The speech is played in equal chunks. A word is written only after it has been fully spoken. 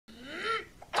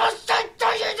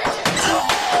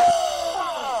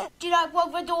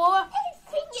my door.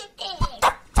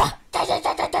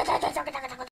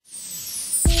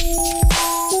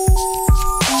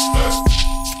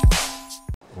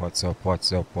 What's up?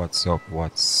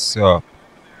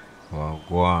 Well,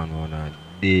 go on a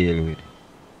deal with.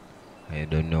 I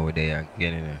don't know where they are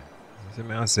again, you know. You see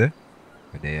me I say?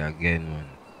 Where they are again, man.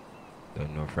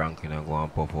 Don't know Franklin I go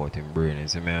and pop out him brain, you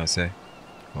see me I say?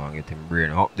 Go and get him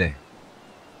brain up there.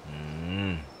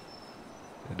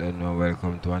 I don't know,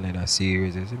 welcome to another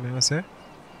series, you see me I say?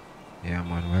 Yeah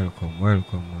man, welcome man.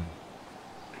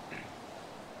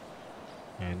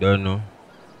 I don't know.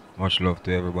 Much love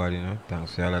to everybody, you know.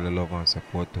 Thanks for all of the love and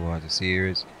support towards the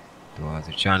series, towards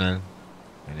the channel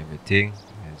and everything.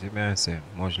 You see me I say?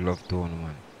 Much love to you,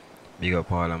 man. Big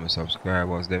up all of my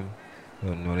subscribers them.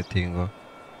 Don't know the thing go.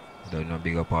 Don't know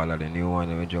big up all of the new one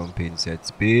that we jump in set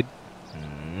speed.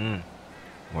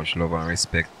 Much love and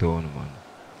respect to you, man.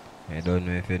 I don't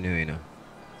know if you're new, you know.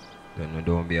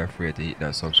 Don't be afraid to hit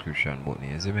that subscription button.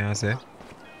 You see me I say?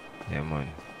 Yeah man.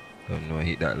 Don't know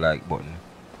hit that like button.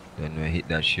 Don't know hit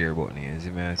that share button. You see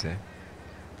me I say?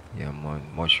 Yeah man.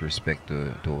 Much respect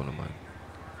to you, man.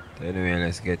 So anyway,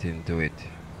 let's get into it.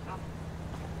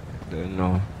 Don't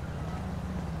know.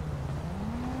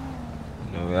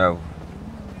 Now we have a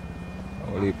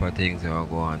whole heap of things that will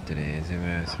go on today, you see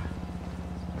me?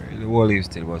 Really whole heap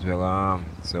still, but we're going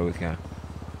so we can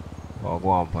all go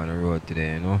on the road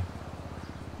today, you know.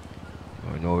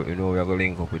 You know we're going to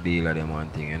link up with deal of them one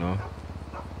thing, you know.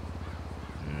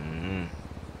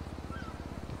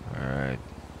 Alright.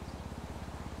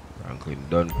 Franklin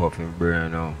done puffing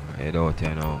brain now. Head out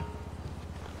here now.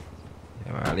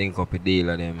 Yeah, I link up with deal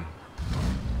of them.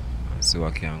 So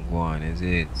I can go on, is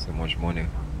it? So much money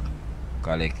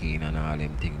collecting and all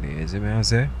them things there, you see me I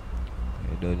say?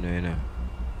 You don't know, you know.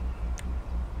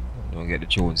 Don't get the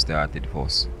tune started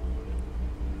first.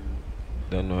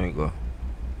 Don't know it go.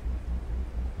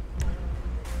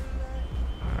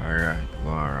 Alright, go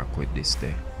and rock with this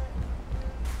day.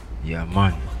 Yeah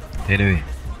man. Anyway.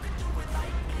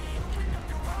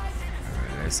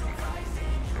 Alright,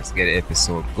 let's get the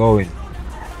episode going.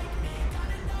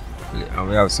 And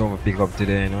we have some pick up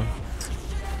today, you know.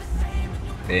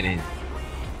 Benny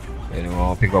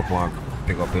want to pick up a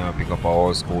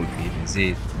old school film, you see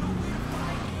it?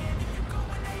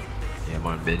 Yeah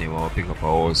man, Benny want to pick up a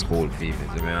old school film, you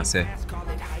see me I say?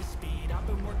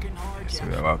 So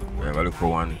we have a look for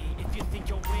one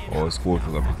old school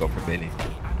film to pick up for Benny.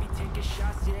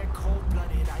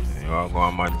 You want to go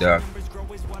on Mad Dog.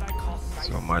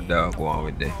 So Mad Dog go on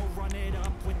with that.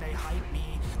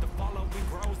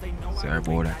 Sorry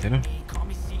about that, you know.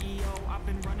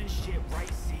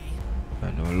 I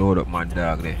know load up my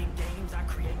dog there.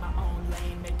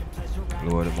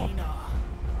 Load him up.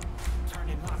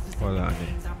 Hold on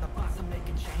there.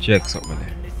 Check something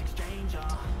there.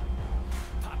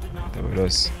 So we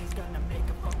just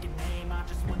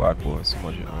bad boy so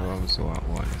much, you know. I'm so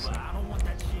hot so.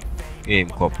 Game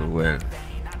couple well.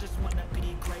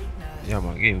 Yeah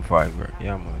man, game 5, bro.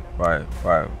 Yeah man,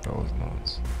 5,000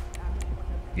 ounce.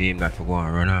 Game that for go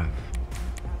and run off.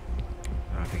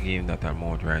 I have to game that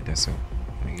amount right there, so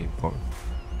I game couple.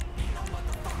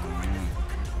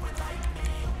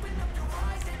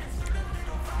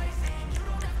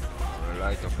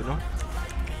 Light up, you know.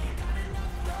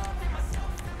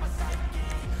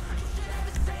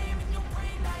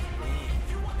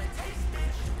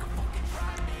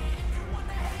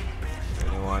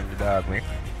 The dog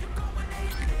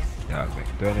make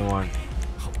 21.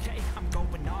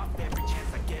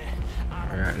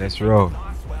 Alright, let's roll. I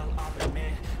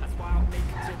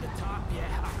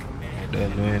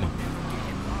don't know, you know.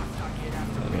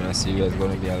 The series is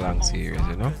going to be a long series,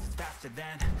 you know.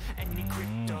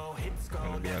 It's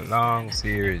going to be a long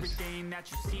series.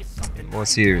 More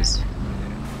series.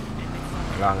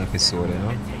 Yeah. A long episode, you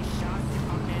know.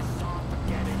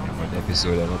 One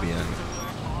episode will be a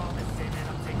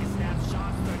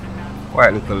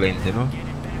quite little length, you know.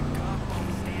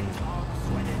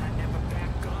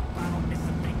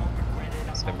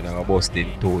 So I'm going to bust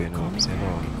in two, you know what I'm saying? No.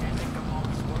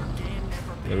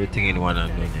 Everything in one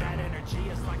and done, yeah.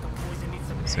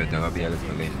 So it's going to be a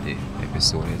little lengthy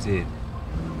episode, is it?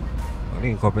 I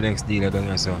think a couple next deal down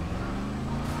here, so.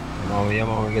 You know,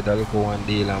 we get a little one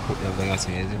deal and put them down here, so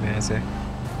you see me, I say?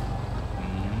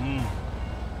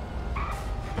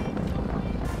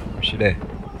 What's she there?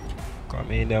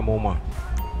 Come in there, mama.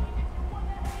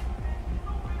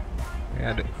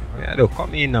 Where do?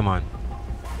 Come in there, man.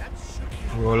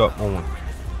 Roll up, mama.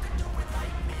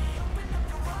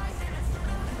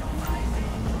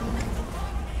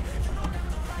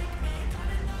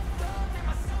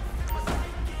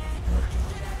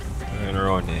 Turn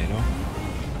around there, you know.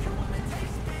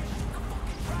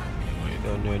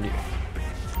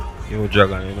 new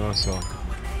dragon, you know, so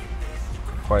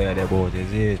fire the boat,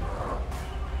 is it?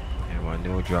 Yeah, man,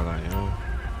 new dragon, you know.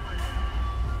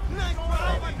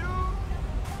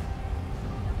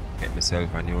 Get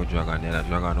myself a new dragon, then a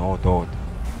dragon out.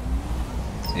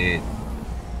 See it.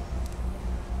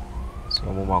 So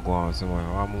mama go on somewhere.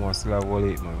 Mama still have all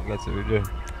it, man.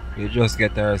 You just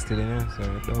get there still, you know, so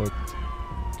without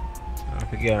I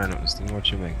forget nothing still what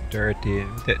you make. 30,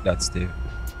 take that still.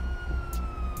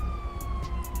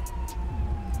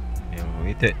 Yeah, man,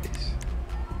 we take this.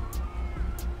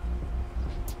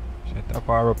 Shut up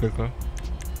our pickle.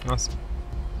 Awesome.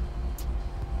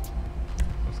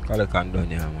 Just call it can done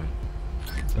here, man.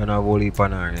 Don't have all heap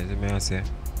on her, you see me I say?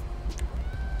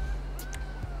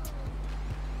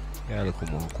 Yeah, look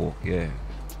more coke, yeah.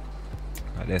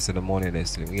 That's the money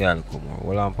that's still. Yeah, look more.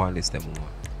 Hold on upon this time more.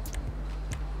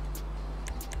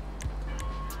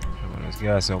 Let's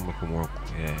get some more.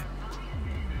 Yeah.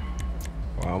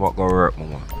 Well, I'm about to go work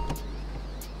more.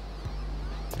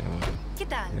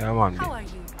 Yeah, man. How are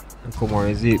you? Come on,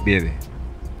 is it, baby?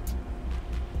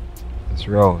 Let's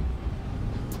roll.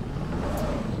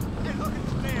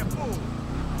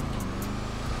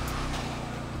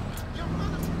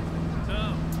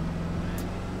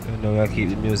 Now I keep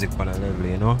the music on a level,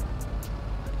 you know.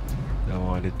 Don't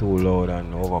want it too loud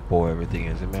and overpower everything,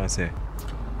 you see me I say.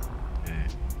 Yeah.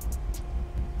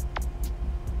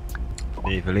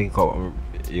 If you link up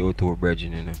YouTube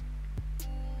bridging, you know.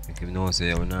 If you know say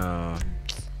you nah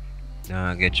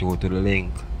get you to the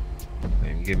link.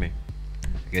 Give me.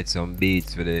 Get some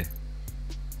beats for the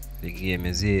game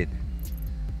is it.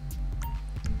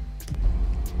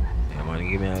 Yeah man,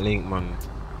 give me a link man.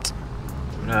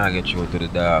 Nah get you to the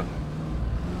dog.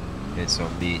 Get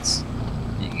some beats.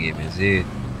 The game is it.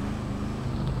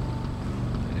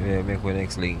 Anyway, make the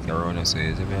next link around us, so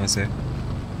you see me I say?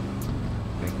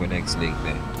 Make the next link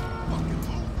there.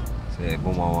 Say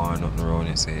boom I want nothing around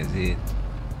you, say is it?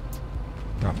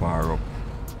 Top her up.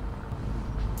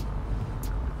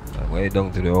 Like way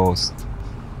down to the house.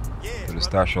 To the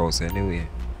stash house anyway.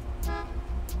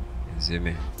 You see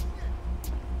me?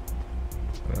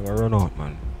 We're gonna run out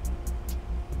man.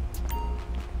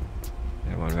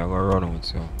 Yeah man, we're gonna run out,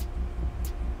 so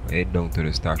we head down to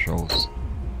the stash house.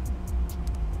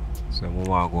 So I want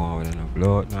to go out with the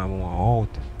blood, now I want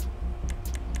out.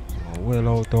 I'm well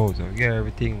out, so get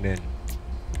everything then.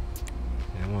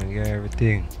 Yeah man, get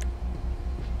everything.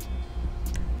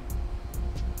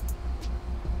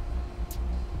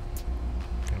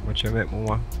 How much I make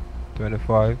mama?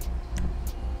 25?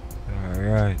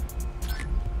 Alright.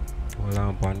 Hold on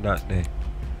upon that there.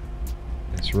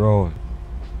 Let's roll.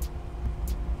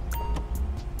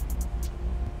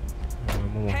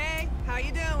 Hey, how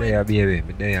you doing? There, baby.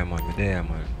 Me there, man. Hey,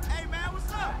 man,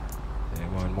 what's up? Yeah,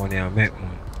 man. Money I make,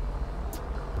 man.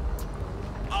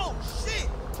 Oh, shit!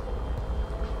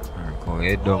 Alright, go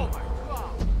head down.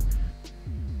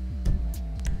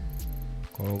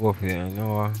 Go for it, you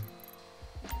know what?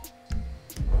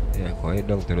 Yeah, go head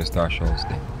down to the stash house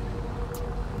there.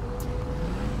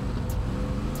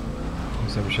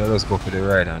 So we shall just go for the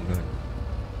ride and done.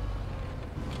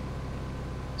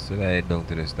 So I head down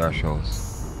to the stash house.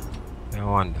 I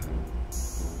wonder.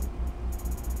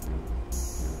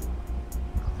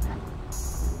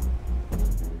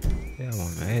 Yeah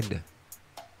man, I head there.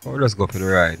 Oh, let's go for the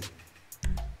ride.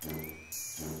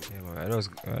 Yeah man,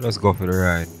 I just go for the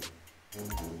ride.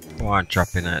 I want to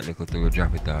drop in that little to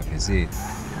drop it off, you see it?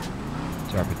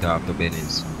 Drop it off to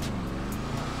Benny's.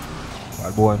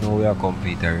 But boy know we are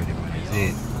compete already man, you see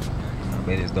it? And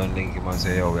Benny's done link him and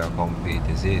say yo we are compete,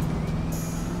 you see it?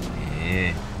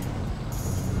 Yeah.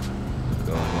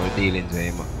 So no dealings with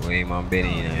him and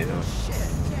Benny, you know.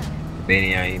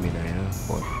 Benny and him, you know.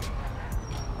 But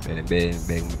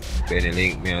Benny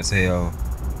link me and say, yo,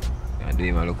 I do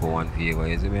him a look for one favor.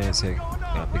 You see me and say,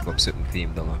 I pick up certain for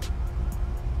him down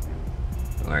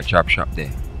a chop shop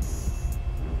there.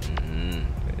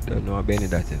 Don't know Benny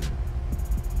that, you know.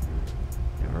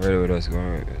 I'm ready with us,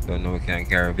 don't know we can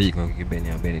carry a vehicle, we can Benny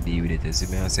and Benny deal with it. You see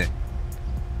me and say,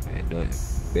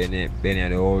 Benny at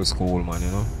the old school, man,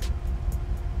 you know.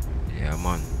 Yeah,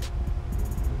 man.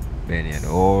 Benny at the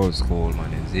old school,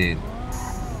 man, is it?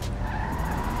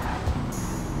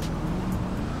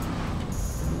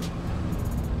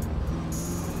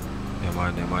 Yeah,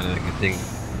 man, the man, like a thing.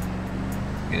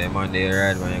 Get them on the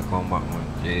ride when you come back, man.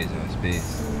 Jesus,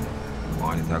 peace.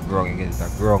 Man, it's a grung against a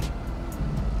grung.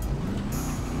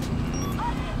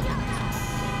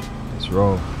 Let's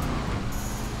roll.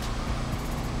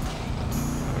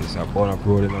 It's a burn up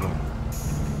road, you know.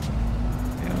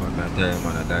 Yeah, man, I tell you,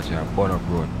 man, that's a burn up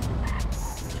road.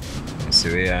 You see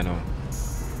where I know.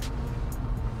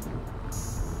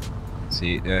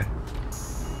 See it there?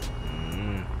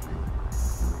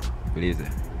 Believe it.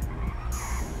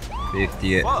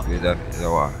 58 with that is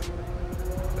a what?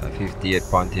 That 58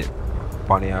 Pontiac,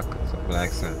 something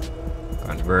like that.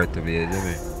 Convertible, you see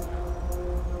me?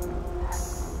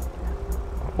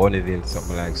 Bonneville,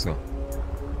 something like so.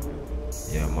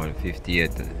 Yeah man,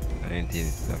 58, 19,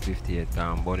 so 58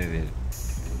 Bonneville.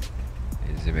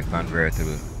 You see me,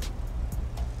 convertible.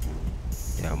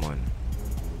 Yeah man.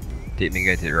 Take me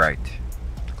get it right.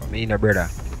 Come in, brother.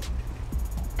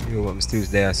 You I'm still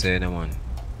there saying, man.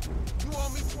 You owe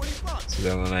me $20. Sit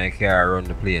down on my car, run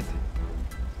the plate.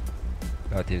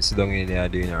 That him sit down in there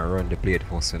doing and run the plate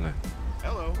first, you know.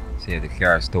 Hello. See if the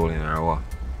car stolen or what.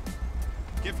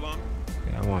 Give long.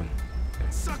 Yeah man.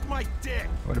 Suck my dick.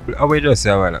 How we just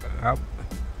say, well,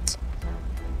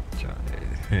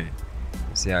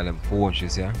 see all them phones, you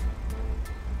see?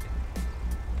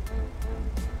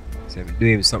 See me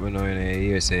doing something now in the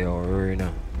ear, say, oh, you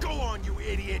know. Go on, you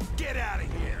idiot. Get out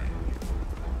of here.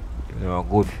 You know,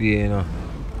 good for you, you know.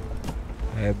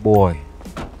 Hey boy.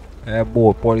 Hey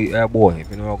boy, hey boy.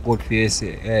 If you know good for you,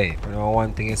 say, hey, if you know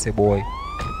one thing you say, boy.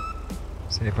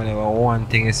 Say if you know one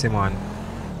thing you say, man.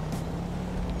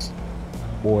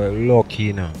 Boy, lucky,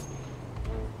 you know.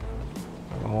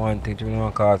 One thing you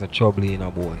know cause a trouble, you know,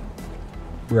 boy.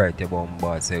 Bright your bum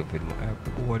bad self with me.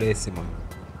 Boy, they see, man.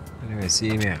 Anyway,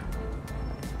 see me.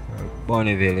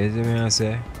 Bonneville, you see me I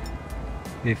say?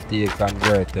 58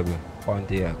 convertible.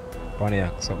 Pontiac,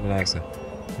 something like that.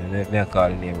 And let me call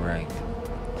the name right.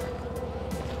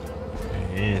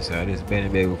 Yeah, so this Benny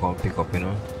baby come pick up, you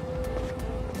know.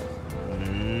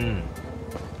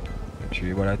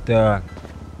 Tree but I talk.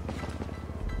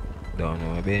 Don't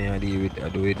know, Benny I do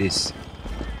with this.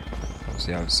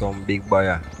 So I have some big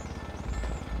buyer.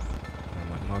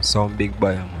 Not some big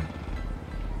buyer, man.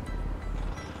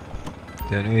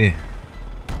 Anyway.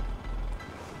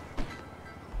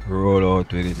 Roll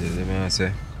out with it, you see me I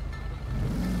say.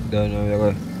 Don't know, we're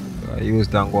going to use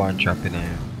that and go and chop it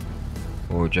now.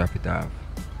 Or drop it off.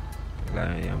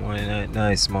 Like, yeah, man,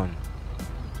 nice man.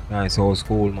 Nice old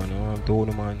school, man. You know what I'm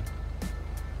telling you, man?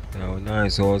 Yeah,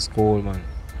 nice old school, man.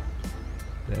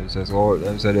 Them say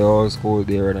the old school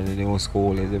there than the new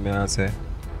school, you see me I say.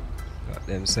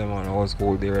 Them say, man, old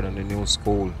school there than the new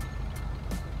school.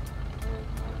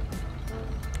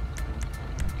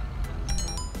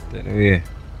 Anyway,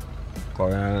 go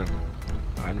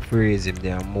and freeze him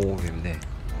there and move him there.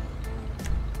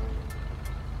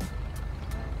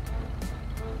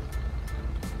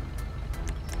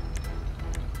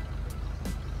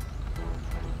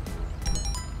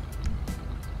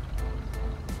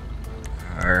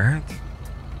 Alright.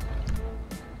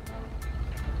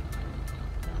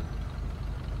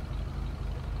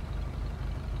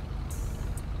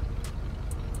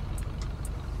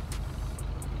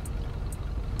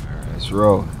 Let's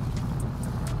roll.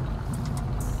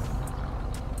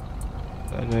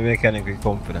 The mechanic will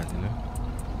come for that, you know.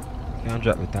 Can't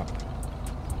drop the top.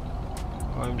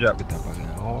 Oh, I'm drop the top again.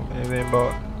 Oh, maybe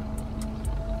about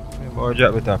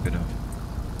drop the top, you know.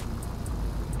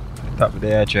 The top of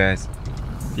the air chest.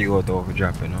 You go to over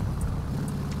drop, you know.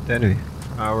 Anyway,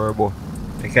 I worry about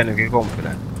mechanic will come for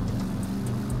that.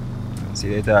 See,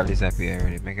 they thought this up here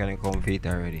already. Mechanic come for it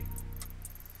already.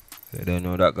 So they don't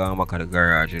know that gone back at the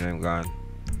garage, you know, I'm gone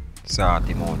sort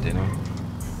him out, you know.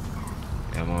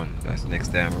 Yeah man, that's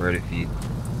next time ready for it.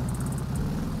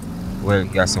 Well,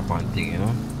 gas up and thing, you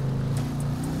know.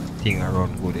 Thing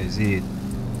around good, is it?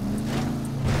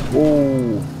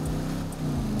 Oh!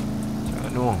 I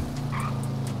know.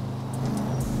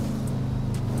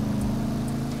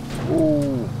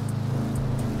 Oh!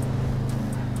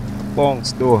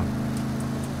 Bonks though.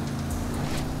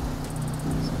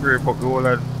 Scrape up the whole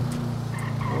of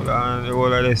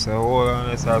this,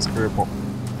 I'll scrape up.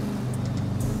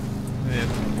 Man,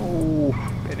 oh,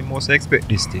 Benny must expect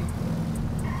this thing.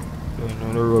 Don't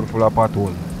know the road full of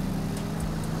pothole.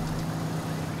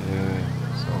 Yeah,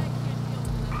 so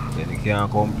Benny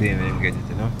can't complain when he get it,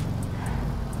 you know.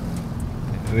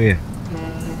 Anyway,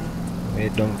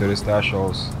 head down to the stash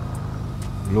house,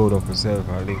 load up yourself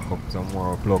and link up some more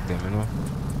or plug them, you know.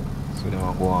 So they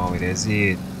will go on with their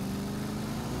seed.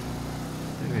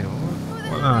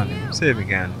 Hold on, see if we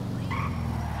can.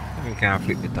 We can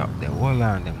flip the top there. Hold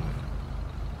on, them.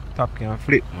 Top can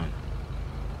flip, man.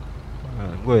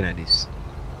 I'm going at this.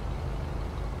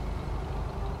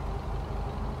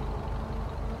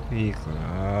 Vehicle.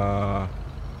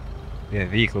 Yeah,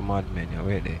 vehicle madman. Yeah,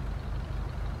 wait there.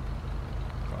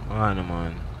 Come on,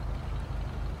 man.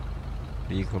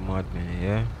 Vehicle madman,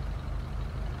 yeah.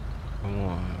 Come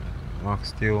on.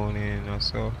 Max tuning or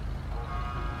so.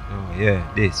 Oh, yeah,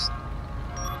 this.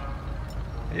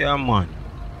 Yeah, man.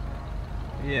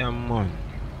 Yeah, man.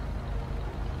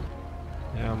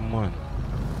 Yeah, man.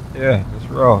 Yeah, it's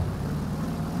raw.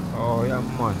 Oh, yeah,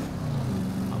 man.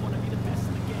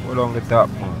 Hold on the top,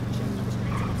 man.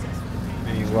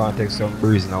 And you want to take some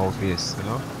breeze in our face, you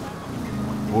know?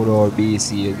 Good old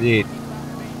BC is it.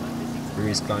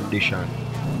 Breeze condition.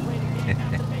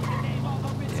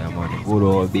 Yeah, man. Good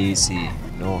old BC.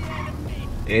 No.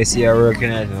 AC are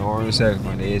working at it, on yourself,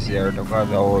 man. The AC are the cause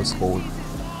of old school.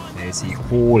 The AC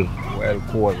cool. Well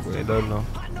cold, but you don't know.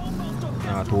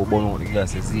 Not to burn out the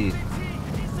glasses, see it.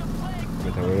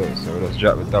 But so we just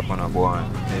drop the top and I go and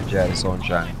enjoy the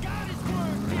sunshine.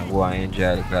 And I go and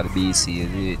enjoy the BC,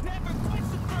 is it?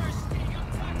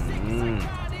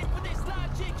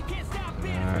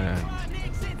 Alright.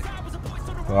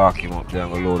 Park him up there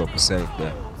and go load up yourself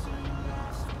there.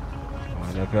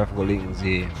 And if you have to go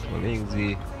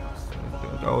Lindsay,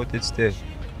 out it stay.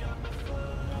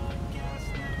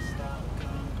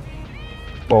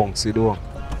 Bouncy though.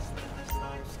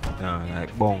 Nah,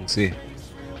 like bouncy.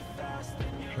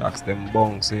 Tracks them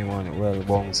bouncy, man. Well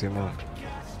bouncy, man.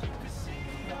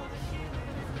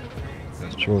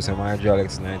 Just throw some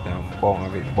hydraulics tonight and bong a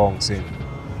bit bouncing.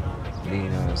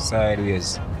 Lean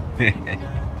sideways.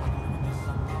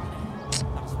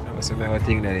 What's the main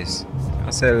thing that is? I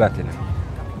sell that, you know.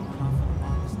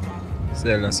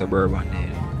 Sell a suburban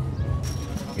there.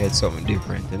 Get something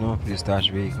different, you know, for the stash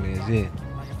vehicle, is it?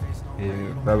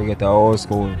 You probably get a old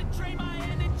school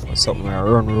or something like a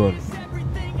run.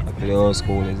 After the old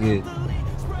school, is it? You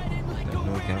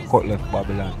know, you can cut left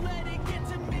Babylon.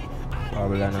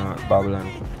 Babylon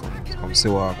come see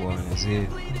what I'm going, is it?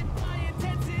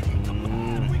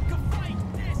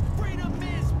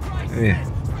 Yeah.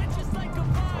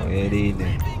 Oh, yeah, they in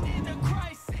there.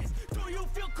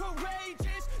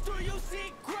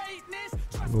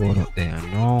 Load up there,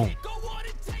 no.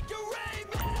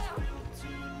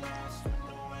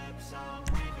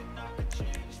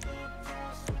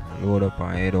 Load up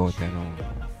and head out there now.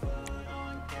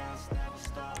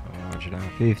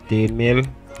 115 mil.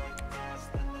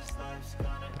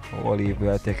 All you we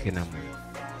are taking them.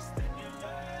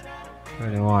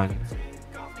 21.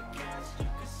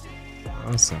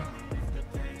 Awesome.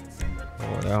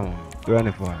 Oh, that one.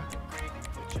 24.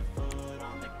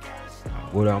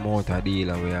 Good amount of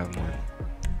dealer we have, man.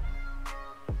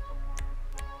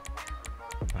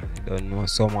 And you don't know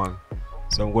some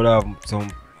could have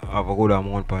have a good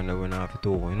amount on them when have to,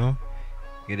 you know.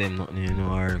 Give them nothing, you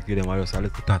know, or give them just a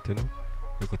little tat, you know.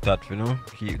 Little tat, you know.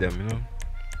 Keep them, you know.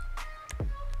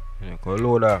 You know, go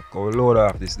load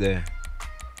off this there.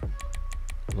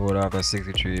 Load off a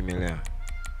 63 million.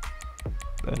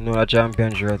 Don't know the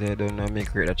champions right here, don't know me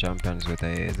create the champions right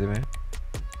here, see me?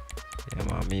 Yeah,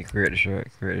 man, me create the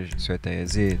sweater, you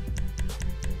see it?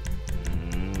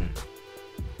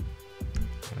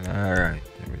 Alright,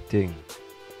 everything.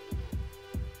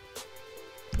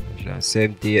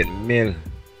 178 mil.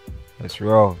 That's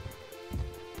raw.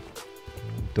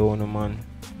 Donor man.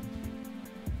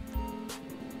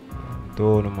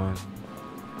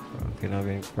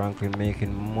 Franklin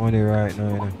making money right now,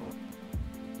 you know.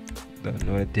 Don't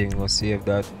know the thing, go save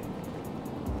that.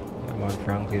 Yeah, man,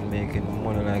 Franklin making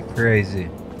money like crazy.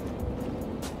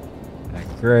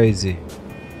 Like crazy.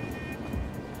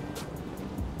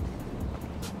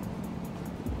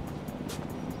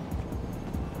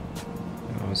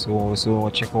 So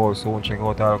check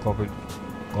out a couple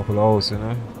of houses, you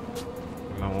know.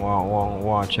 I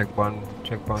want check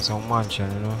on some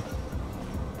mansion, you know.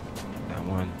 Yeah,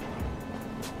 man.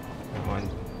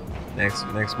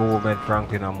 Next movement,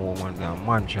 Franklin a movement, a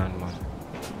mansion, man.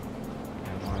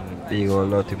 Yeah, man, big old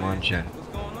lotty mansion.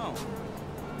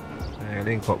 Yeah,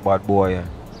 link up bad boy, yeah.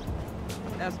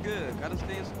 That's good. Gotta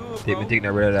stay in school, bro. Think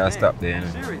that brother that stop there, you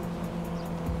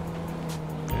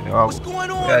know. What's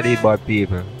going on, man? These bad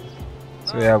people.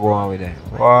 So we are going with them.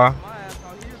 What?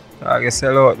 I can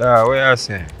sell out there. What you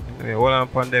say? Hold on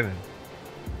pandemic.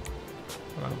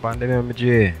 My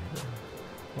J.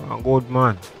 One good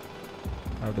man.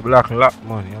 You have the black lock,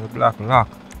 man. You have the black lock.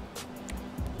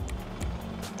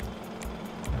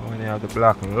 When you have the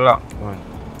black lock, man.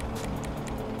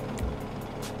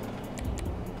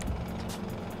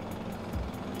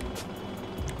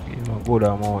 Give him a good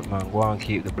amount, man. Go and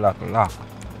keep the black lock.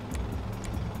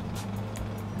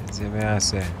 You see me, I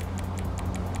say.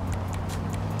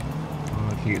 Go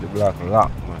and keep the black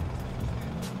lock, man.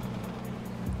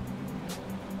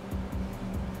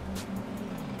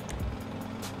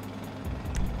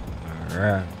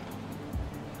 Alright.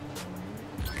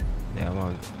 Yeah,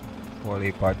 man.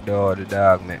 Holy pot door, the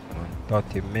dog, man.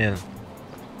 30 mil.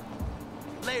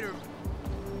 Later.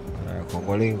 Alright, come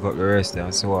go link up the rest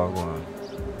and see what I'm going.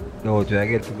 Doubt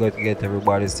I forgot to get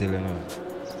everybody still, you know.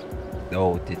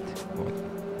 Doubt it. But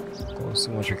cause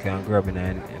so much you can grab in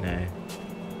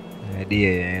a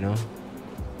day, you know.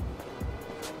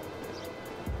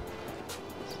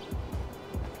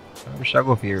 I wish I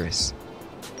go for your rest.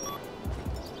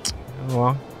 You know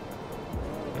what?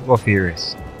 I go for your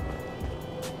rest.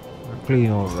 I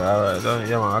clean out,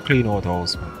 I clean out the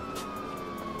house, man.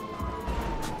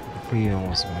 I clean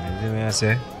house, man. You see me I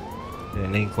say?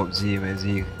 Then link up Z, man,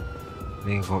 Z.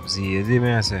 Link up Z, you see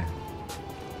me I say?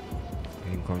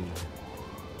 Link up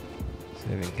so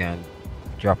we can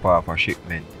drop off a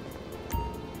shipment.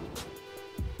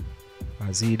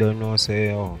 As Z don't know,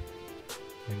 say, oh,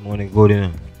 the money good, you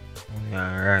know. Money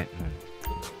alright, man.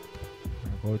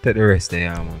 Go take the rest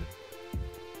there, man.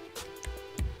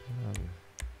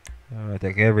 I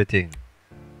take everything.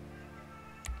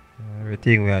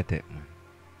 Everything we have take, man.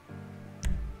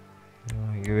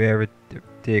 Give you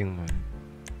everything, man.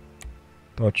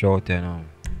 Touch out there now.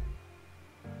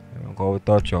 You don't go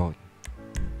touch out.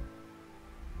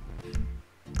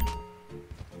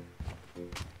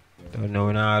 Don't know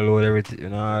when I load everything,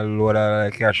 when I load all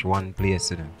the cash one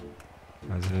place, you know.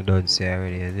 As you don't say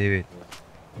already, you see it.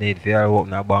 Need to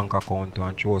open a bank account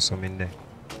and throw some in there.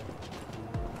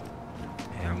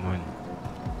 Yeah, man.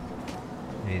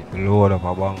 Need to load up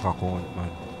a bank account, man.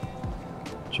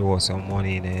 Throw some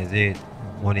money in there, is it?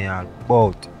 Money all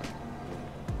about.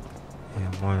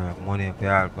 Yeah, money if you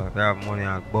have money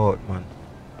all about, man.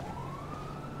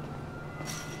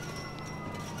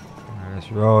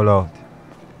 Let's roll out.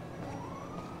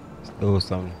 Let's do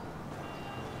some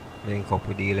link up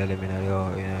with dealer them in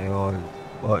your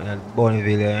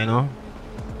Bonneville, you know?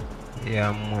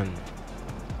 Yeah, man.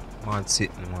 Mad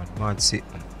sitting, man. Mad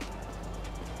sitting.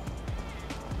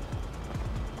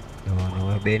 Don't know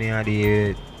where Benny had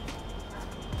the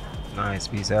nice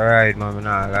piece of ride, man. I'm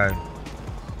not like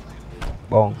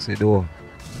bouncy door.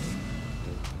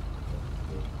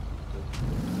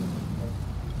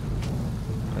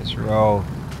 Let's roll.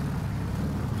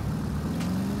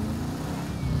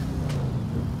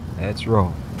 Let's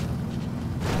roll.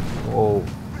 Oh,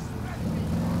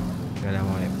 yeah, that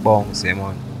money bouncy,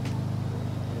 man.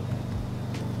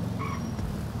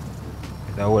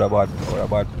 That what about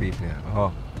people?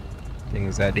 Oh,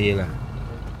 things are dealer.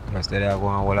 Because they are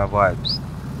going all the vibes.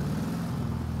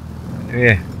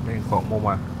 Anyway, link up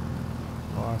mama.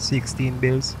 Oh, 16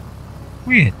 bills.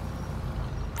 Wait.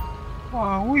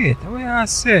 Oh, wait. What I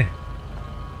say?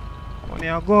 Money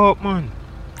I go up, man.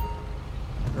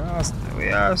 That's the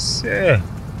way I say.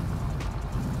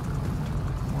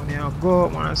 Money I go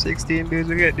up, man. 16 bills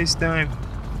we get this time.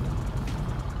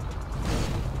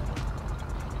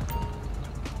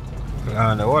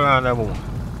 Hold on there, boom.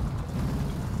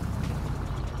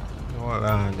 Hold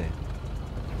on there.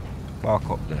 Back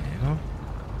up there, you know.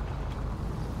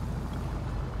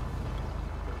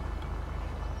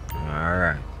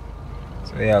 Alright.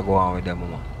 So here I go on with them,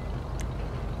 mama.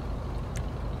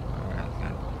 Alright,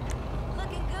 man.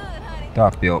 Looking good, honey.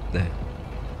 Top you up there.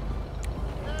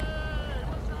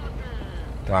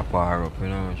 Top her up, you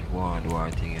know. She go on do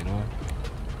her thing, you know.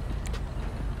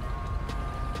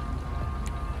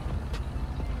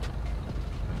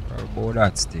 About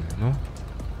that still, you know.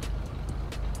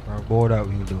 About that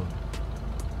we'll do.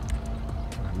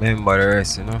 Remember the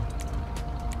rest, you know.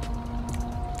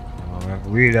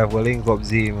 We really have to link up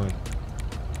Z, man.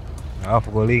 I have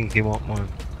to go link him up, man.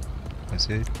 That's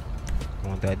it. I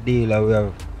want a deal that we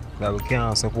have that we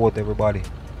can't support everybody.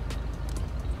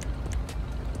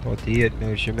 38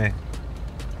 mil she make.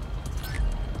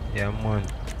 Yeah, man.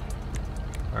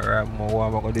 Alright, man. What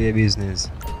am I going to do your business?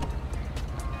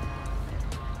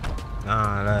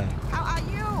 Nah, like. How are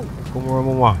you? Come on,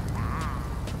 mama.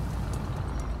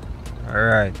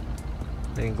 Alright.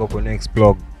 Link up the next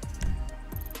plug.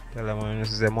 Tell them, man,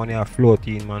 this is the money are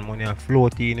floating, man. Money are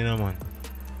floating, you know, man.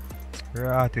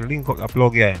 Right, to link up the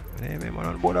plug here. Hey, man,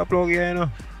 don't about the plug here, you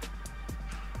know.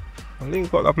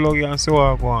 Link up the plug here and so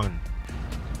on, go on.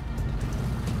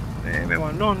 Hey,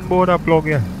 man, none about the plug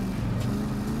here.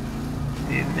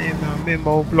 Hey, man,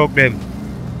 remember who plug them.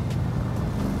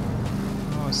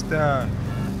 Oh, star.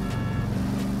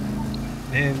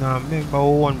 Hey, man, remember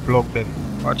who unplug them.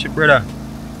 Watch it, brother.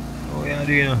 What you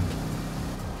doing now?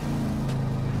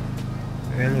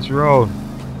 Hey, let's roll.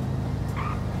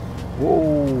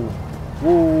 Whoa.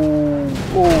 Whoa.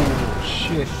 Whoa.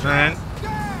 Shit, man.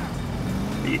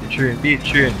 Beat the train. Beat the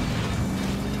train.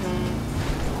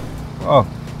 Oh.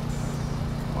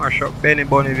 Mash up Benny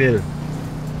Bonneville.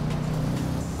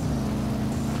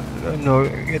 I don't know.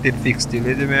 Get it fixed still.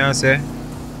 Is it me I say? I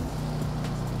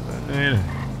don't know, you know.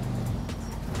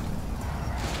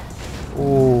 Oh.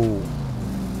 Whoa. Whoa. Whoa. Shit, man. Beat the train. Beat the train. Oh. Mash up Benny Bonneville. I don't know, you know. I don't know, you know. Oh. Shit, man. Beat the train. Beat the train. Oh.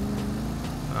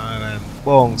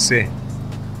 bouncy.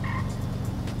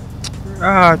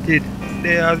 Rotted.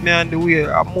 There's me on the way.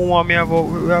 I'm more me have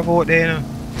out there, you know.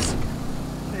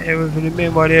 If you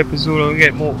remember the episode, we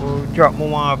get more, drop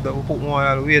more after, we put more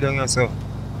all the way down here, so.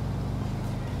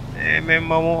 Hey,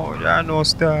 remember more, I know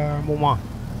star, mama.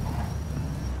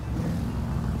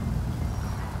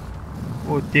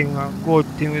 Good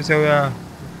thing we say we are.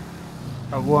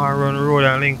 I go and run the road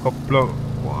and link up plug.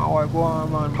 Go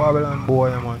on, man, Babylon boy,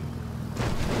 man.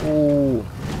 Ooh.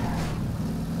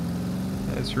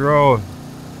 Let's roll.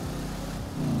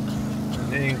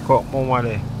 Link up mama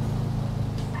there.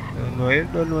 Don't know you're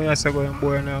going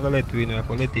boy and I'm going to let you know. I'm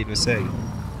going to let you say.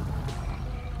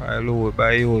 By load,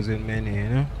 by using many, you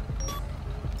know.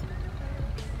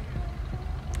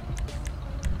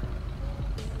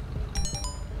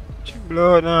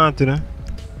 Blood on to them.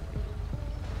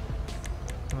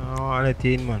 Oh, let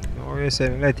in, man. No, you say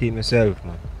let in myself,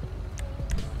 man.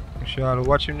 I'm sure I'll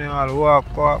watch him now. I'll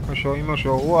walk up. I'm sure you must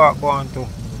show walk on too.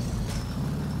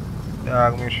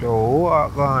 Dog, I'm sure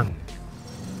walk on.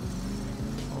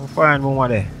 I'll find mama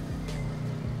there.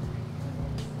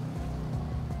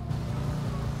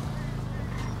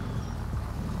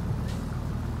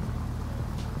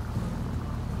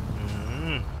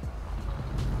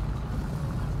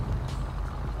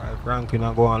 Franklin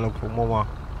and go and look for mama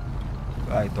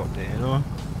right up there, you know.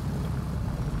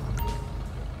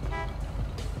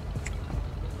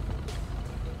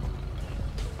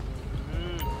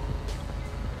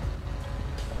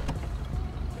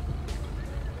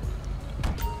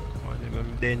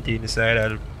 I'm denting inside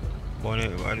that money,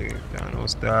 no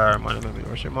star, man. Remember,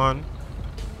 rush him on.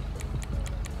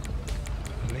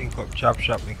 Link up chop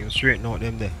shop, make him straighten out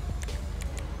them there.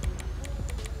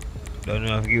 Don't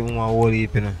know if you give him a whole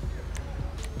heap, you know.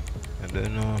 I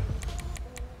don't know.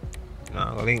 Now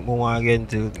I'm gonna link mama again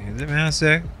till, you see me I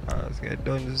say? Let's get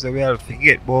done, this is the way I'll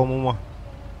forget about mama.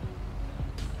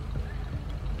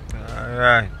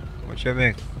 Alright, what you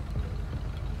make?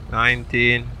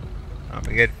 19, I'm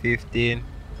gonna get 15.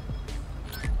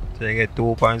 So you get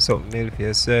 2 point something mil for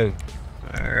yourself.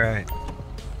 Alright.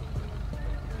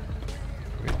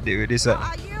 With this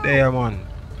there, man.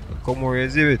 Come over here,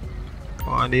 see it. Come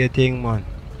on, do your thing, man.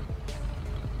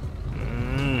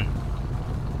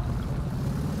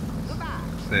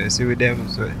 So you see with them,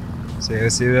 so you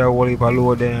see with a whole heap of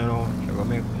load there, you know. You're gonna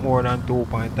make more than 2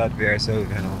 point that for yourself,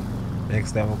 you know.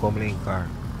 Next time you come link car.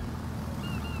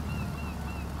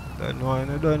 Don't know, you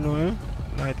know.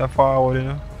 Night a forward, you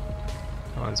know.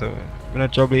 So, I'm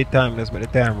not trouble the time, let's make the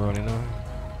time run, you know.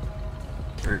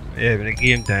 Yeah, when the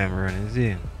game time run, you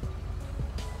see.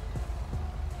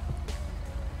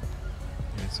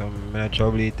 So I'm not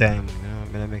trouble the time, you know.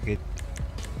 I'm gonna make it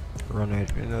run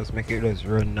it, you know, just make it just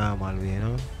run normal way, you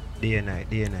know. Day and night,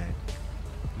 day and night.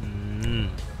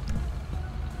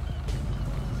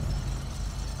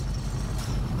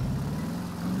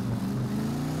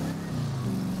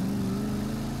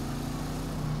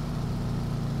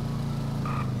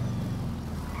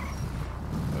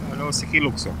 How sick he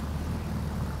looks so.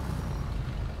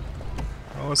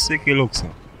 How sick he looks so.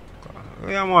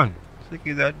 Yeah, man. Sick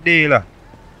is a dealer.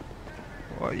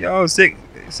 Oh, yo, sick.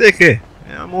 Sick, eh?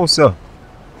 Yeah, I'm also.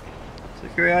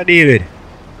 Sick, where I deal with.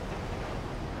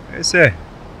 What you say?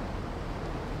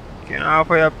 Can't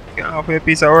offer you a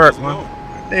piece of work,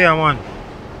 man. There, man.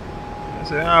 I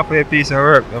say, offer you a piece of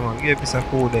work, man. Give you a piece of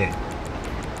food there.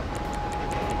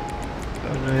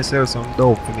 Don't know you sell some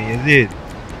dope for me, is it?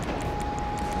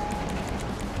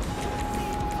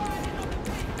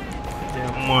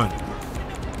 Man.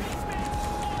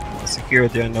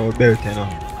 Security under our belt, you know.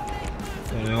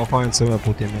 So I'll find somewhere to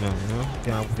put him in, you know.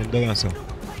 Can't put him down, so.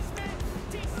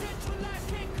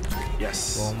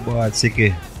 Yes. Come bad,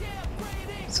 Sicky.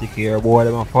 Sicky, your boy,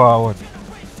 them forward.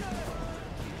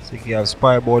 Sicky have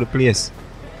spy about the place.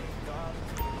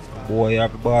 Boy, you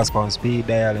have the boss on speed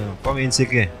dial, you know. Come in,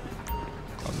 Sicky.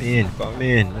 Come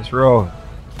in. Let's roll.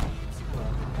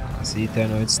 I see it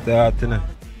now, it's starting, you know.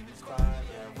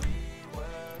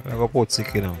 I'm gonna put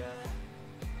Sicky now.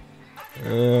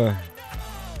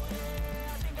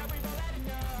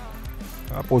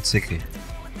 I'll put Sicky.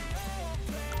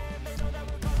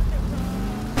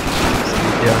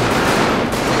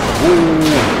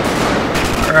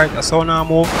 Alright, that's how now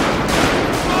move.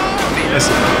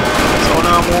 Listen, that's how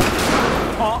now move.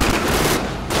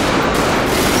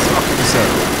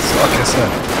 Suck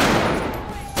yourself.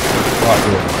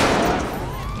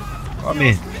 Come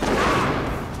in.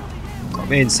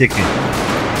 Come in, Sicky.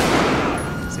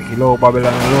 Sicky low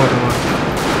Babylon alone, man.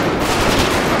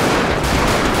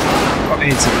 Come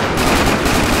in, Sicky.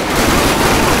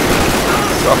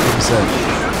 Suck himself.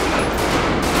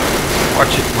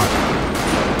 Watch it, man.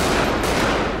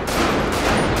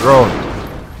 road.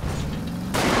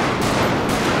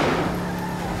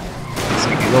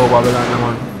 Stick it low, Babylon,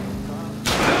 man.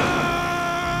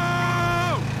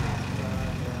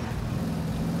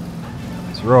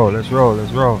 Let's roll, let's roll,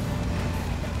 let's roll.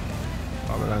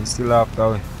 Babylon still after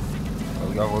me. So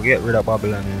we gotta go get rid of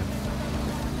Babylon here.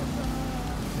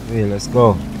 Hey, let's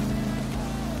go.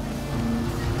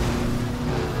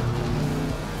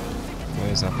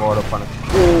 There's a forward up on it.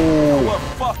 Oh, well,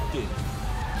 fuck it.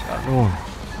 Shot no.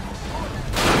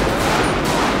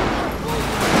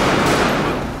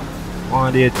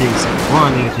 One day things,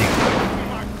 one day things.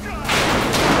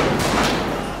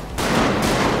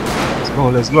 Let's go,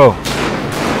 let's go.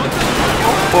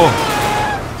 Oh,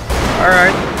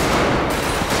 alright.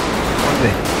 One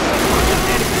day.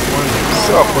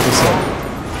 Suck for the sun.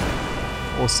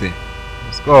 We'll see.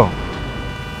 Let's go.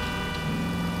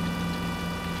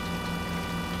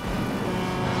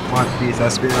 One piece I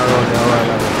spin around there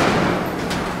while ago.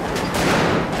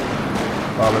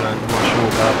 Babylon, you must show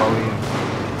up away.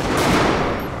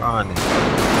 On it.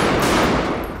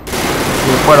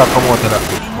 You better come out of that.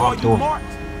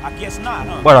 I guess not,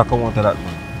 huh? Better come out of that,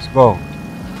 man. Let's go.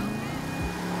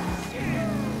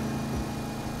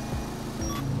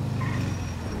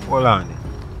 Hold on.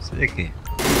 Sticky.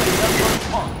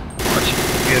 Watch it.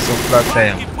 Get some flat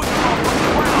time.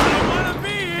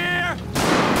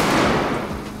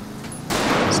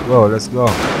 Let's go, let's go.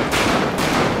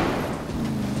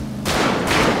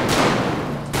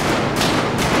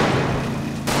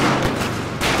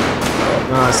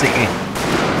 No, Sticky.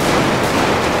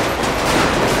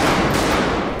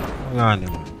 Hold on,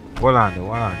 man. Hold on, hold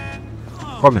on.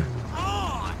 Come here.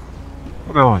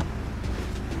 Come here, man.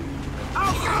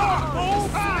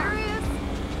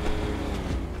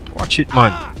 Watch it,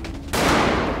 man.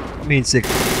 Come in, sick.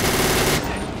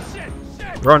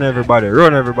 Run everybody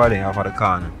off of the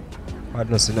corner.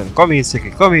 Badness in them. Come in,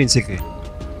 sicky. Come in, sicky.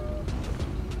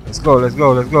 Let's go, let's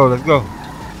go, let's go, let's go.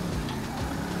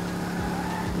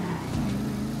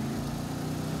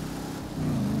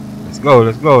 Let's go,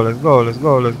 let's go, let's go, let's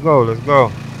go, let's go, let's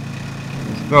go.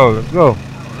 Let's go, let's go.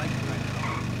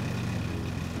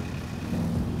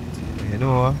 You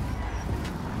know what?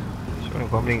 Should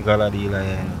come in Galadila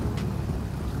here.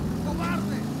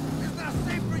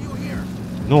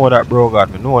 Know that, bro, got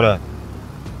me. Know that.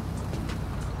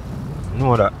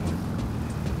 Know that.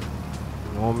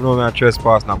 No, me a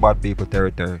trespass na bad people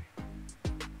territory.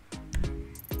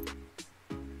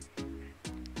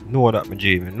 Know that, my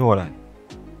Jamie. Know that.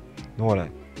 Know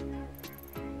that.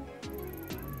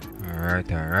 Alright,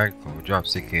 alright. Go drop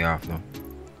Sicky off now.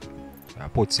 I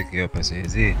put Sicky up and say,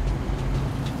 see.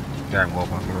 Time go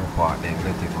up and go report, then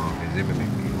let him off. See me,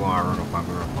 you go and run up and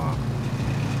go report.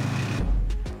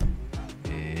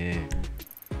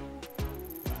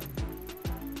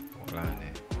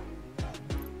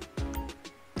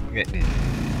 Get this.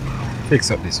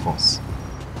 Fix up this first.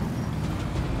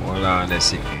 Hold on the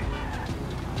Sicky.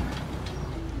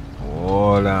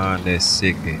 Hold on the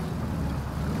Sicky.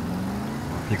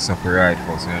 Fix up the right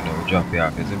first, you know, drop it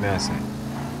off. You see me I say?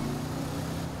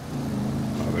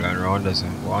 Babylon around this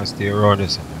one. Go and stay around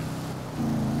this one.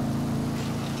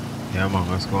 Yeah man,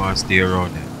 let's go and stay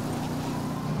around there.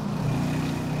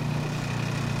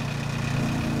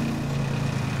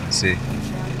 See?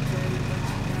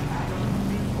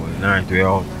 Night we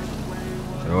out.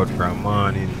 We're out from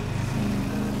morning.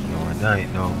 No, night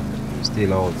now. We're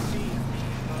still out.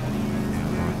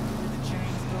 Yeah, man.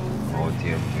 Out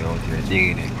here, we're out here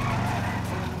digging it.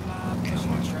 Yeah,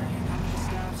 man.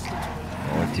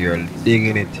 Out here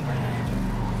digging it.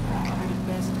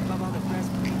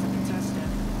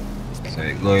 So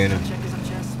it going on.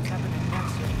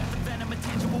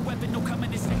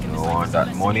 You don't want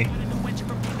that money.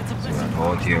 So we're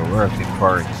out here working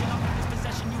for it.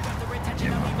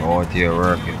 Out here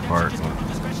working for it, man.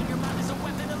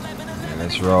 Yeah,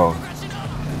 let's roll.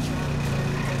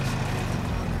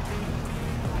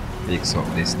 Fix up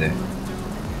this day.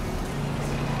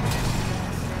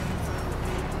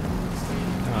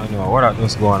 I don't know what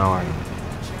is going on.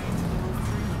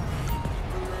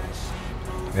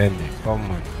 Andy, come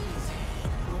on.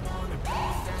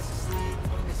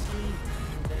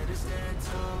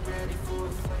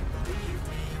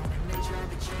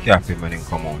 Cappy man and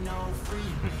come on.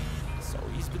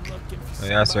 So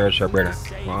yeah, search your brother.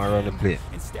 Go on around the plate.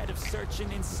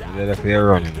 Let the play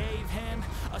running.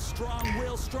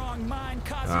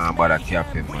 Ah, but I cap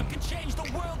him, man.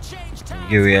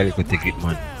 Give you a little ticket,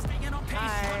 man.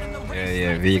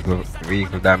 Yeah,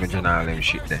 vehicle damage and all them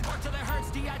shit there.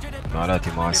 Now that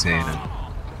him was saying.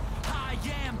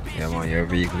 Yeah, man, your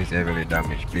vehicle is heavily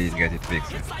damaged. Please get it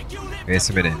fixed. Wait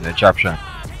a minute, the chop shop.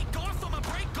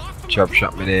 chop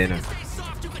shop me there, you know.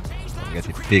 Get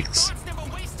it fixed.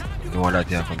 You know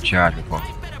that you have come charge me for.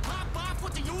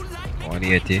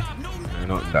 180,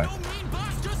 not that.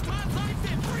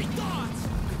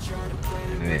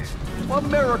 Anyway. What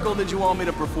miracle did you want me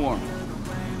to perform?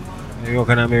 You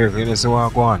kind of miracle, you know, so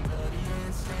what go on.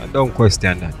 I don't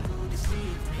question that.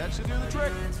 That should do the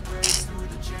trick.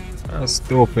 That's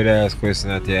stupid ass question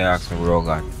that you ask me, bro,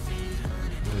 God.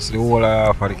 It's the whole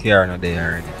half of the car in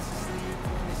there already.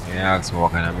 You ask me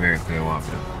what kind of miracle you want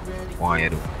me to do. Want you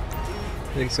do.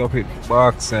 Fix up it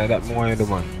box, that more you do,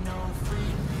 man.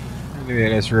 Anyway,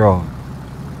 let's roll.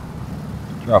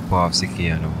 Drop off Siki,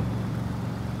 you know.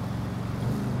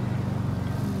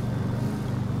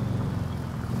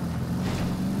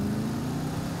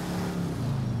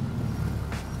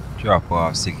 Drop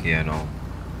off Siki, you know.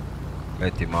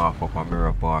 Let him off up on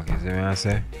mirror park, you see what I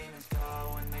say?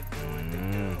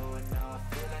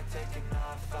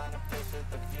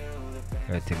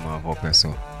 Let him off up here,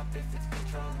 so.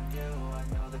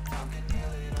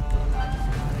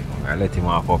 I let him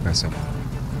off up here, so.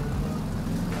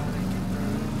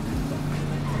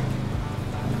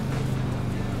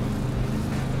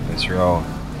 Let's roll.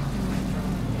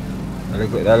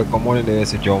 That little money there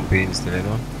is a jump in still, you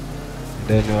know.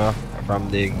 Then from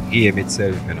the game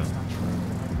itself, you know.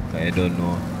 I don't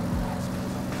know.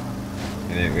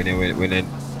 When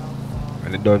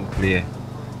they don't play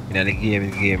in the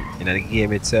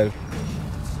game itself,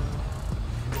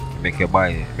 make you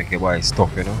buy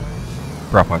stuff, you know,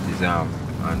 properties and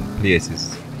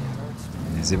places.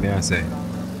 You see me I say?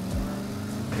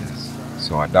 Yes.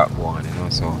 So at that one, you know,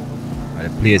 so the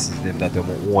places them that I'm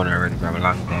own already from a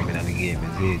long time in the game,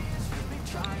 you see.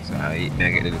 So I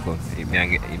get the little,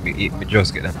 me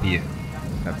just get a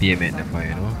payment for,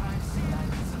 you know.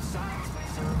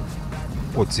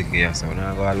 Put Siki here, so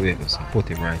now I go all the way, so put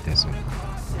him right there, so.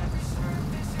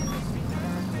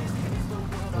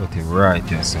 Put him right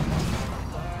there, so.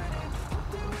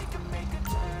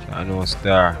 I know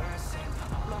star.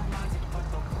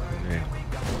 Yeah.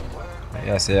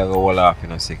 I say I go all off, you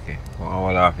know, Siki. Go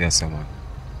all off here, so man.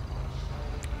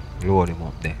 Load him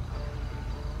up there.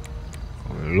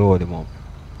 Load him up.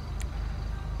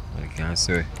 I can't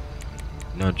say.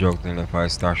 No joke in the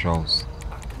 5-star shows.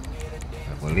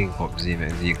 I will link up Z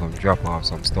and Z come drop off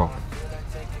some stuff.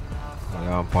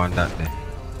 I'll upon that there.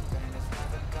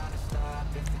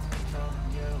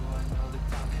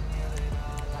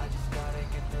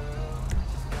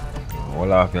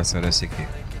 All off your son, Siki.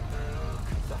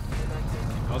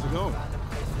 How's it going?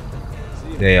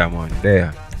 There, man,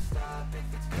 there.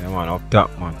 Yeah, man, up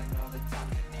top, man.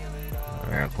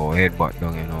 Go headbutt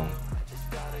down, you know.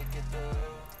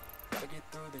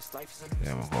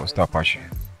 Yeah, man, go stop a shit.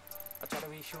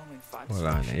 Hold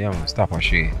on, yeah, man, stop a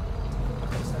shit.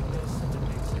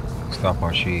 Stop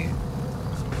a shit.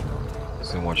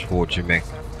 So much food you make.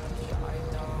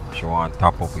 She want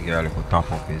top up a girl, if you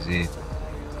top up, is it?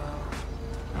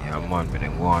 Yeah, man, but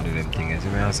then go on to them things, you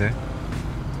see me I say?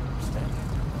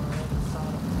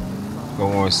 Go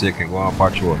on second, go on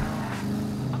patrol.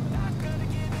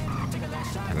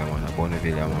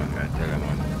 Bonneville, man, I tell them,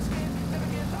 man.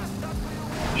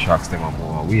 Sharks them are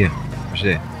more weird. Watch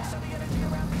that.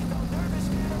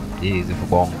 Easy for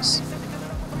bonks.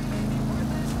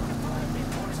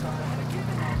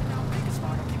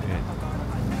 Yeah.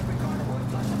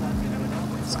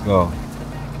 Let's go.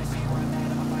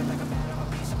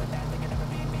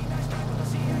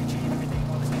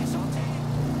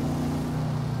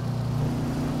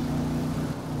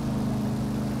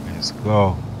 Let's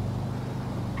go.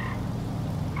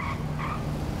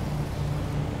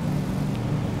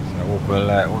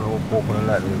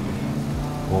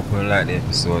 Open like the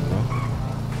episode, no?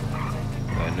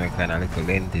 I know kind of little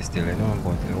lengthy still, you know,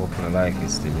 but open like it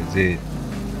still is it.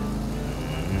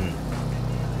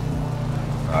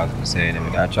 As I'm saying, I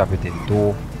mean, I chop it in two.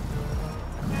 You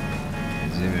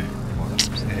see me? But I'm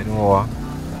saying, you know what?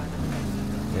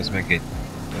 Let's make it,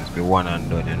 let's be one and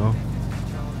done, you know?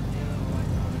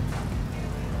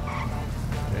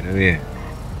 Anyway,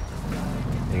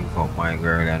 link up my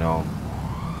girl, you know.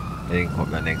 Link up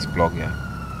the next plug, yeah.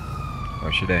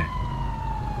 Where she there?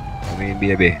 I mean,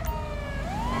 baby.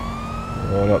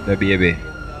 Roll up the baby.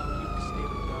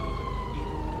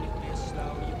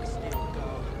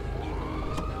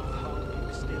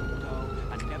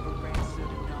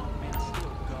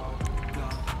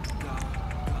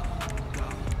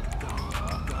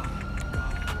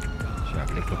 She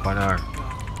have lick up on her.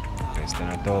 Less than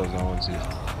 1,000 ounces.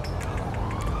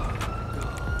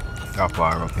 Top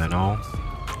her up, you know.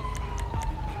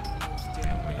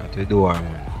 To the door,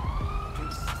 man.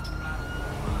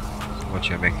 So much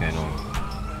you make, you know.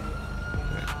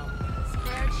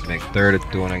 make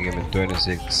 32 and I give me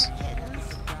 26.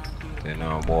 Then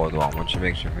about how much you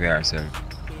make sure for yourself.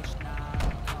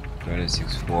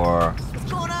 26 for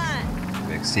What's going on?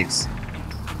 make 6.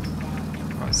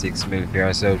 6 mil for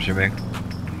yourself, you make.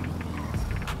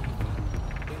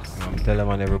 I'm telling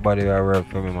man, everybody that work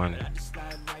for me, man.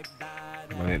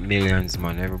 I make millions,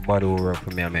 man. Everybody who work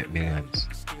for me, I make millions.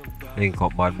 Link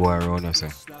up bad boy around us, so.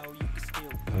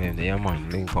 Yeah, man.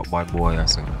 Link up bad boy,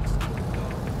 so.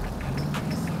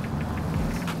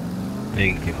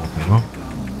 Link him up, you know.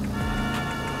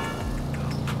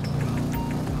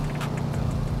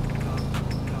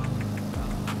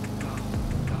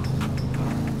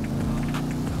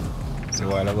 So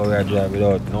a while ago, I drive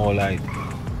without no light.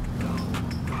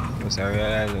 Because I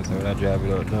realized that I drive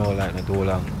without no light not too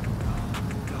long.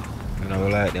 And I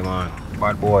will like them, man.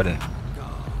 Bad boy there.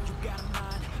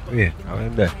 Yeah, how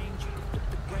am there?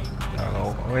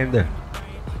 How am there?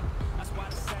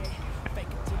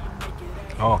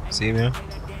 Oh, see me?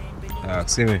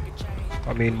 See me?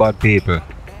 I mean bad people.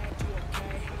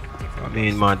 I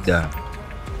mean mad dog.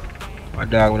 Mad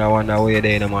dog when I wonder where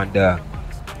they in a mad dog.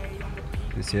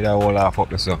 You see that whole half up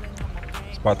there, so.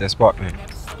 Spot me.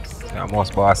 So I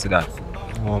must pass that.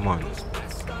 Oh man.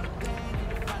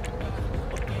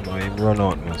 I him run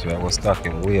out, man, so I was stuck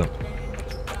him way up.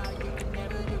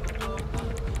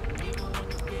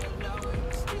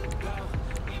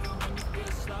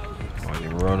 When he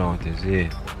run out, is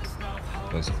it?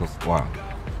 Just for wow.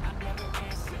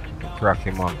 Crack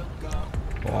him up.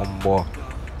 Bombo.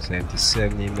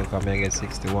 77, he make him get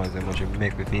 61. So much he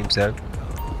make with himself.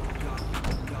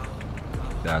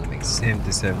 Dog makes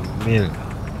 77 mil.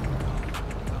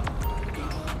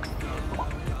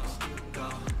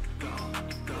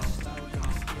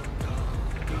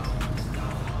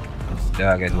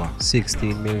 Dog get what?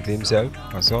 16 mil for himself.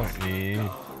 Or so? Yeah.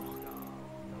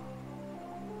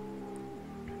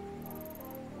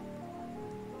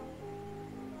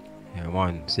 Yeah,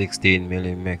 man. 16 mil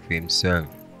he make for himself.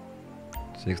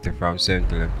 60 from 7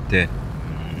 to 10.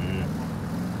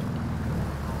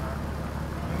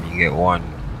 You get 1.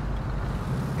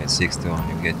 Get 61.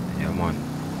 You get, yeah, man.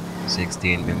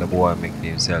 16 mil the boy make for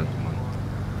himself, man.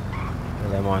 Tell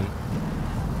them, man.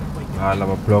 All of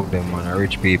them plug them, man. Are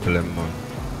rich people, them, man.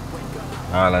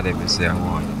 All of them, I say,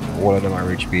 man. All of them are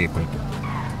rich people.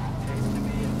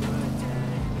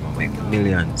 They make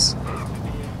millions.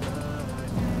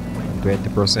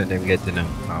 20% them getting them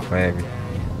off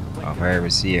every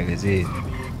sale, is it?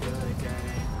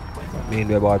 What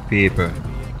mean about people?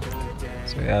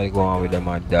 So yeah, go on with them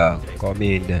mad dog. Come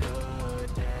in there.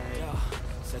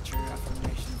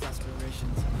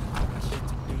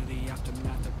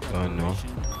 Don't know.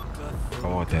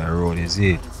 Come out the road, is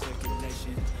it?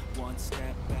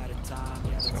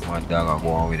 So mad dog are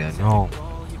going with them now.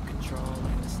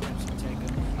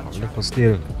 I'm looking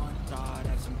still.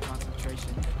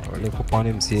 I'm looking upon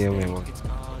him same way.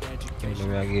 You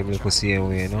know, I give him the same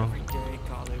way, you know.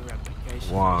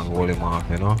 One hold him off,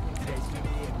 you know.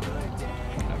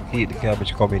 Keep the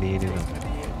cabbage coming in, you know.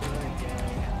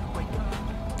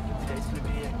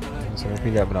 So I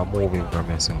feel like I'm moving from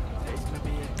myself.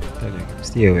 Tell you,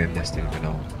 stay away from this still for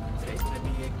now.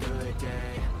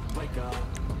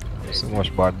 So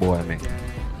much bad boy I make.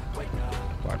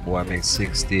 Bad boy I make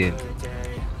 16.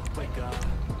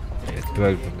 Yeah,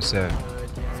 12 for myself.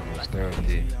 Almost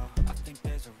 30.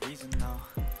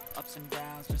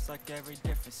 Every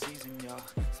different season, yo.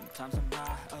 Sometimes I'm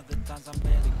high, other times I'm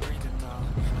barely breathing, though.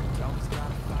 You always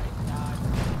gotta fight, nah.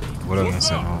 What am I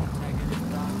saying now?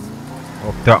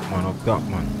 Up top,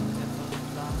 man.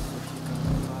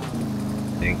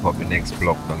 Think up the next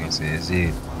block, like I say, is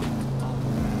it?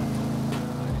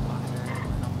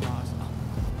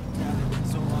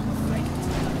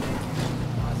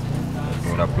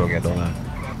 That plug it down.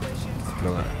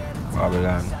 Plug it.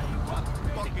 Babylon.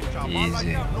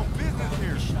 Easy.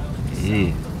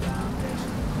 Yeah.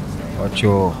 Watch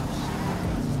you.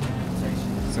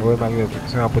 So what am I going to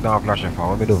put on flasher for?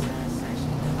 What am I do?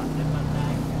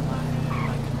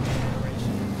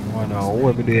 What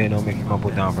am I doing now? Make him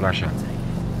put on flasher.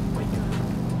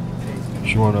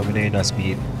 Sure no, I need that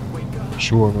speed.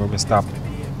 Sure no, I stop.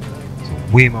 So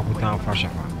where am I put on flasher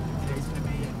for?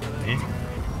 Eh?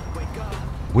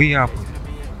 We are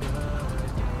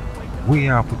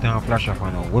put on flasher for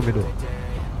now. What am I do?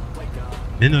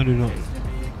 Me no do nothing.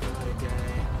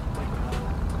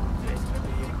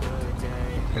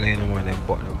 You know, man, them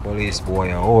police boy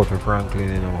are out for Franklin,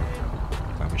 you know.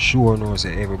 I'm sure no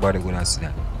say everybody gonna see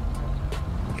that.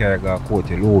 Carry got coat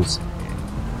you lose.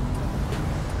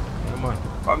 Yeah, man.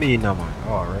 Come in now, man.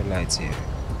 Oh, red lights here.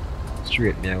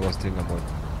 Straight me I was thinking about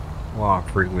one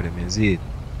frig with him, is it?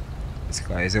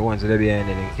 Because once they're behind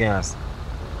them, you can't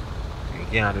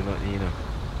do nothing, you know.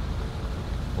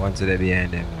 Once they're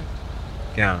behind them,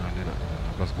 you can't do nothing.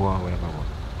 Just go on with them.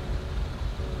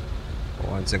 But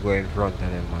once you go in front of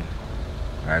them, man,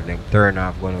 or them turn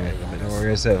off going away, don't worry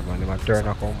yourself, man. They might turn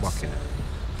and come back, you know.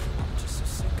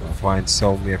 You'll find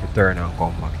some way to turn and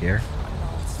come back here.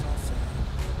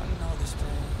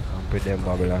 And put them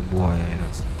Babylon boy, you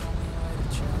know.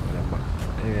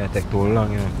 Maybe I take too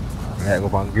long, you know. I go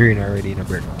up on green already in the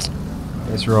break.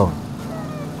 Let's roll.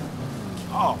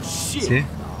 Oh, shit. See?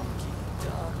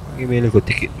 Give me a little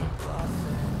ticket, man.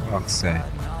 Backside.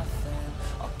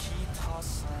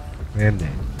 Where am I?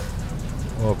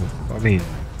 Oh, come in.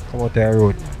 Come out the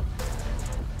road.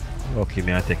 Okay,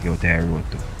 me I take you out the road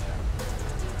too.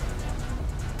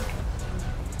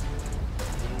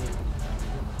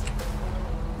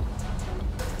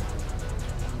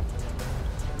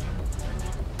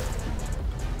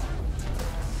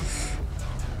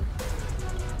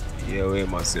 Yeah, we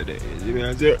must say that. See me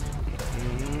answer.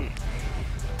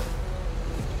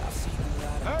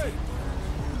 Hey,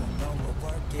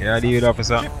 Yeah, deal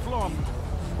officer. get flum.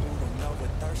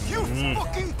 You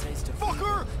fucking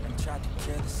fucker!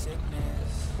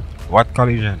 What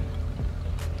collision?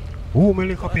 Who me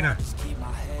look up in there?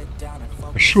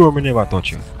 I'm sure me never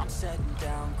touch you.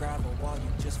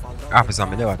 Officer,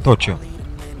 me never touch you.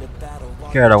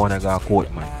 Care that one I got a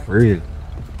court, man. For real.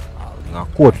 I got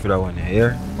a court for that one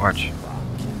here. Watch.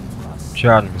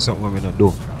 Charge me something we not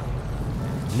do.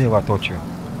 Never touch you.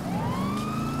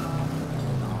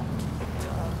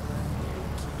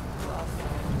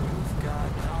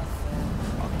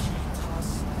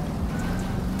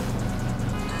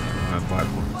 Bad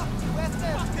boy.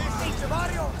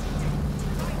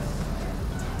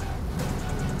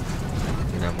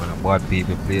 You know, man, a bad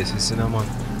people places, you know, man.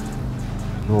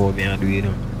 Know what me I do, you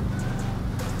know.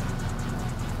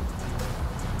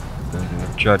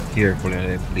 Don't tread carefully in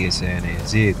that place, and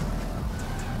see it.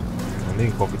 I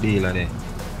link up a dealer there.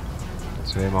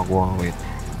 So I'm go on with.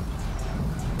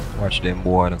 Watch them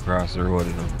board across the road,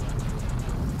 you know.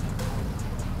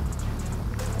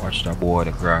 Watch the board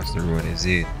across the road, you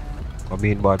see it. Come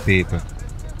in, bad people.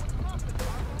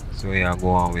 So yeah, go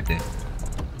on with them.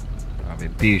 I've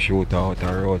been pea shooter out the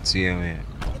road, see me.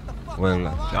 Well,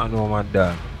 I know my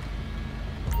dog.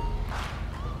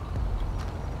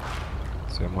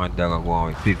 So my dog go on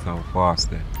with pick and fast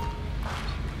then.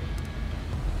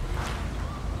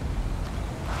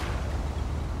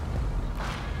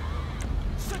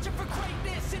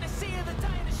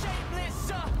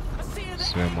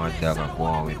 So my dog go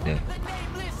on with them.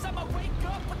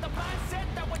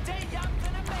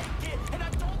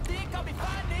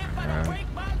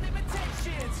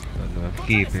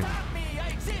 Keep him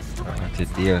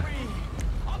until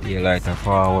daylight and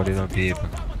forward, you know, people. So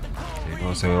you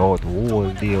know, so we're out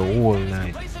whole day, whole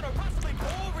night.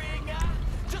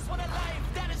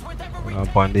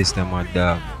 Up on this time, my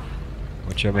dog.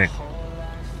 What you make?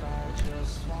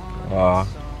 Hold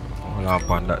up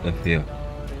on that the feel.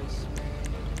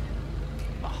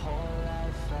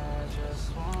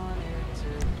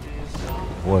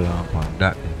 Hold up on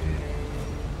that the feel.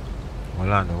 Hold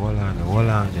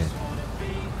on there.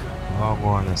 I'll go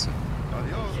on there, sir.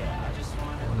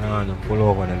 Hold on, pull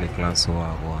over the little and so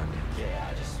I'll go on there.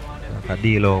 Like a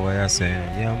deal over here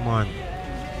saying, yeah man.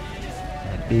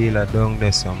 A dealer down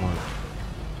there, so man.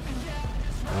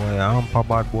 Boy, I'm a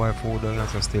bad boy food down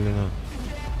there, still, you know.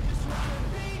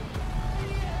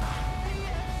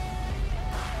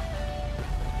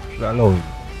 Should I allow him?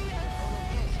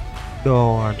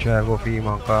 Don't want to try to go for him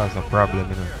and cause a problem,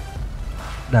 you know.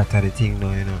 That's the thing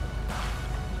now, you know.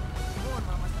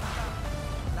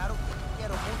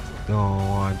 Don't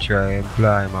want to try and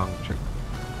imply, man.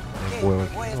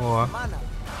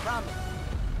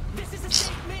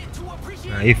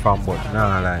 If I'm but,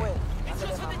 nah, like.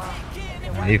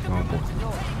 If I'm but,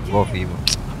 go for him.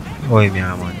 Oh, him,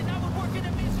 yeah, man.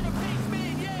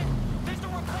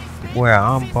 Boy,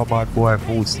 I'm a bad boy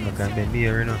food snack and then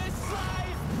here, you know.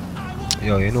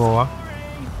 Yo, you know what?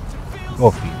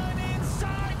 Go for him.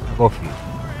 Go for it.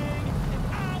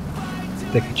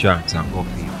 Take a chance and go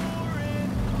for it.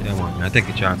 Yeah man, I take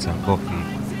a chance and go for it.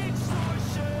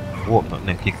 Hope not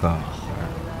then kick off.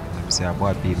 Let me say a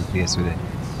bad people place with it.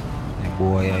 Them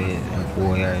boy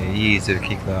are easy to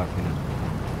kick off, you know.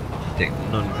 Take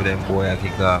none for them boy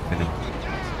kick off, you know.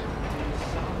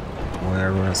 Boy I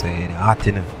run and say it's hot,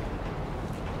 you know.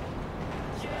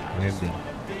 Remember.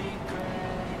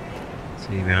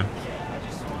 See man.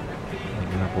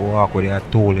 You have to walk with your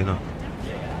tool, you know.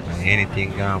 And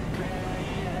anything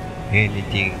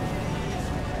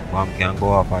bomb can go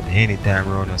off at any time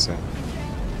around us.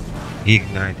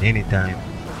 Ignite anytime.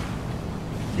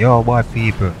 Yo, bad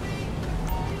people.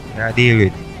 I deal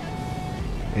with.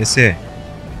 You see?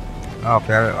 Half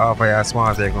of your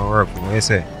smart they gonna work for me, you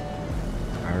see?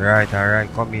 Alright,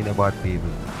 come in the bad people.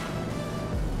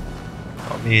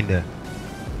 Come in there.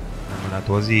 I mean, that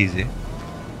was easy.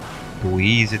 Too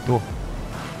easy too.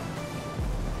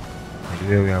 And the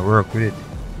way we work with it.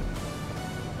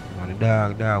 Man, the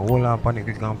dog, hold on panic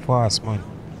quick and fast, man.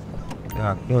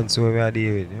 Dog, don't see what we are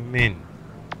dealing with, you mean?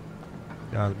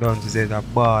 Dog, don't say that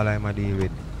ball I'm a deal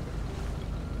with.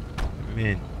 I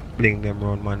mean, bring them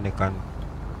round, man, they can.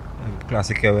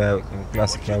 Classic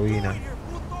winner.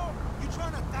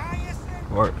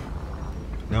 Or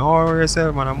now worry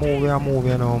yourself, man. I move now,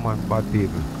 man. Bad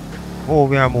people.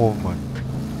 Move, man.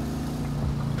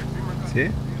 See?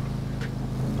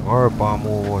 Or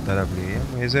move out of the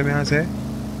place. You see me I say?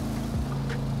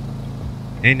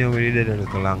 Anyway, did a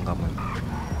little longer, man.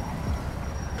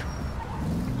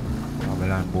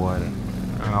 Babylon boy.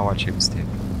 I watch him step.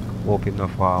 Hope him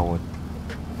not forward.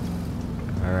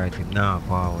 Alright, him now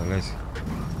forward. Let's.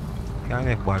 Can't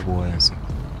let bad boy answer.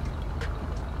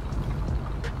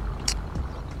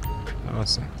 No,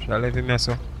 sir. Should I let him mess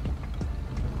up?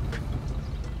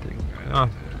 No,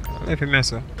 let him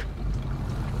mess up.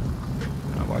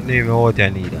 But leave me out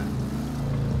there neither.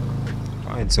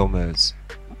 Find somewhere else.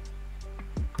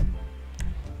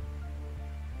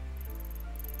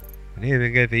 And here we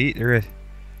get to eat the rest.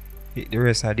 Eat the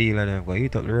rest of the deal of them. Go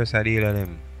eat up the rest of the deal of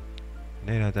them.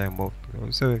 Another time, but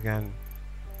so we can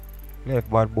left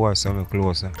bad boy somewhere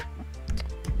closer.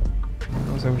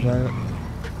 So we shall,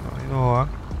 you know what?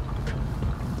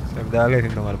 So if they left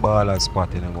him down at the baller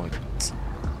spot in a month.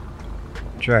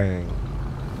 Try.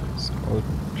 So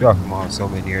drop him off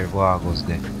somewhere near the Vargos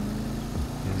there.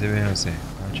 You see what I'm saying?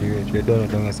 Actually, we done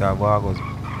it down against our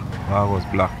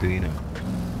Vargos block too, you know.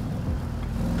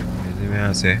 You see what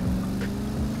I'm saying?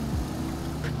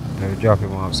 So we drop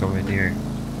him off somewhere near.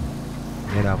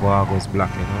 Then the Vargos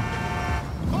block, you know.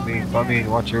 Come in,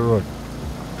 watch your road.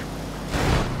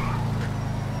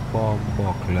 Bomb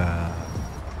buckler.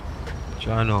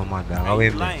 Try know, my dog. How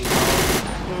is it?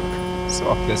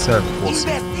 Suck yourself, pussy.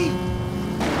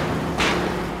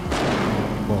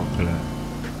 Buckler.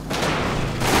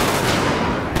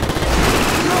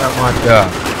 Yeah, my dog.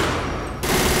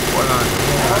 Hold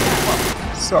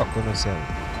on. Suck on yourself.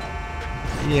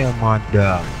 Yeah, my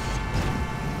dog.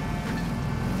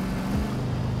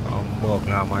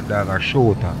 Buckler, my dog, a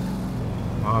shooter.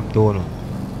 I'm telling you.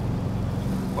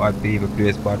 Bad people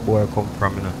place bad boy come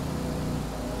from, you know.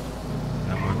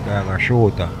 Yeah, my dog, a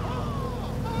shooter.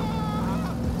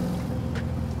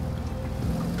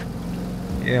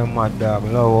 Yeah, my dog, I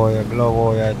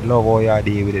love how you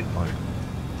deal with it, man.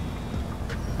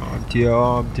 I'm to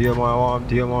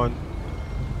you, man.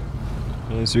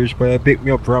 You search for you pick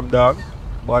me up from, dog.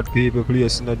 Bad people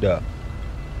place in the dog.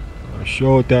 A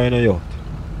shooter in the yacht.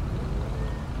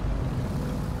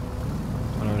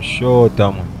 Short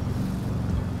man.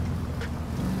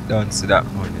 Don't see that,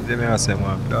 man. You see me I say,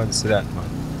 man, don't see that, man.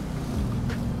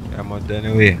 Yeah, man,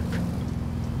 anyway.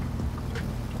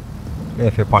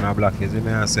 Left up on a block, you see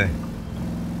me I say.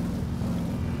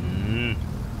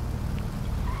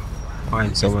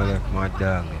 Find somewhere left my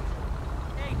dog.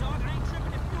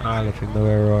 I left him the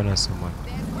way around us, man.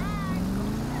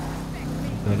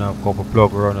 Don't have a couple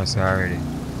plug around us already.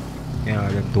 Can't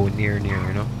have them too near,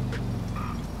 you know.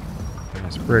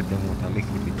 Spread them out a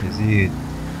little bit, you see it.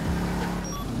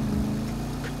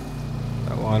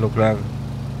 That one look like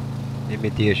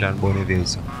imitation Bonneville.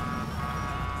 So.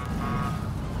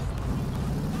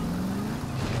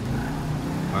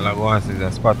 All I go and see is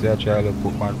a spot where I try to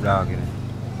put my dog in it.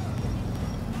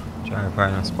 Try to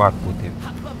find a spot put him.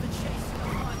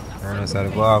 Run us at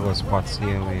the Vargos spot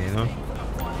same way, you know.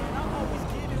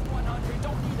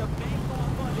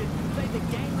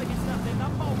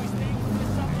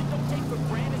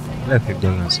 Left him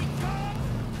down and so.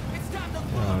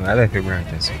 I left him right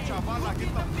and so.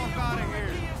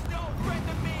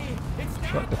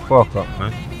 Shut the fuck up,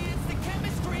 man.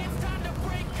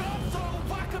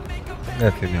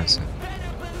 Left him and so.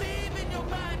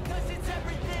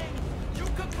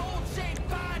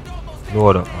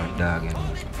 Load up, man, dog.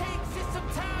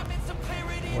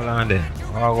 Hold on there.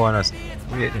 I'll go on and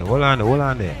wait there. Hold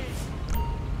on there.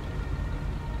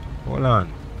 Hold on.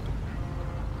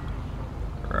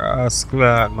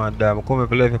 Rascal, man, damn. I'm coming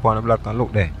to left upon the block and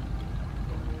look there.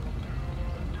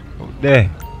 Look there.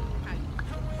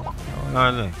 Hold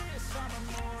on there.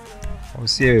 I'll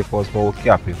see you first, but we'll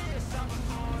cap him.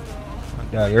 Man,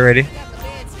 damn, you ready?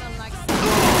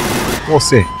 Go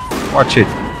see. Watch it.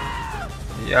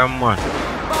 Yeah, man.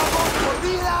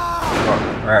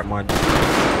 Alright, man.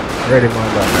 Ready,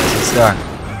 man. Let's start.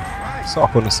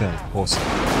 Stop on the side. Pause.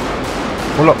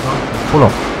 Pull up, man. Pull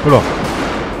up. Pull up.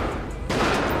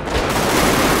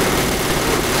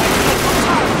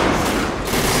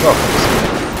 Stop on the side.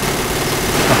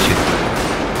 Catch it.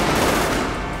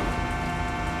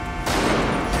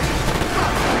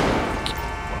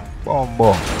 Bomb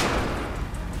ball.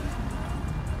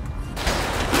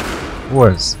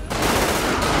 Worse.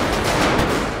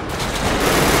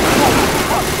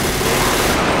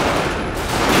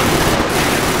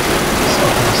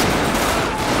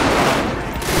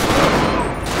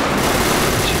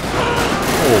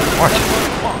 Watch it.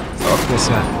 Fuck this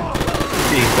up.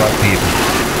 Big bad people.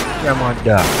 Come on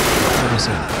down. What is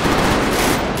it?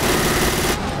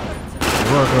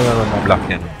 Work around my block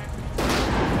here.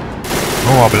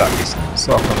 No more block this now. So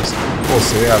I'm gonna post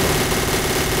the other.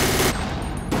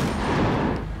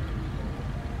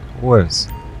 Worse.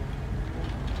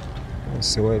 Let's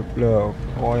see where the blow.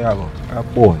 Oh yeah, a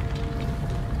boy.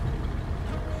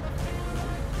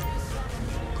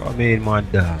 Come in, my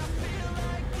dog.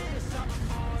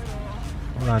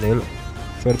 Hold on there, look.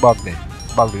 Fell back there.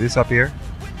 Back to disappear.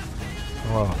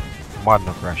 Oh, mod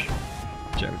no crash.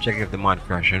 Check if the mod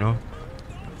crash, you know.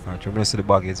 Alright, you see the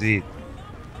bug, you see it.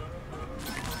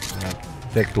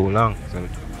 Take too long. So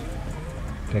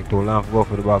take too long to go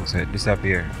for the bug, so it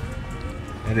disappear.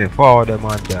 And then forward the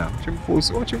mod down.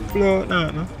 Watch him blow.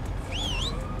 No.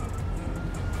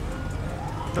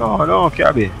 No,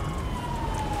 cabby.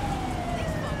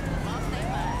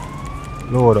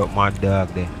 Load up my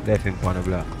dog there, left him on the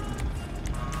block.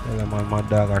 Tell him man, my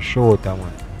dog a shooter,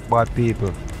 man. Bad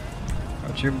people.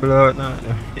 Watch him blood now.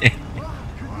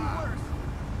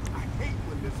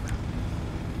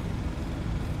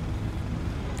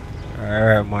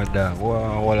 Alright, my dog.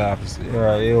 What happens?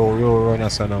 You run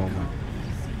us now, man.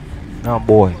 Now,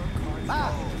 boy.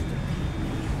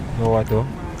 Know what though?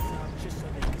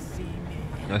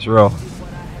 That's raw.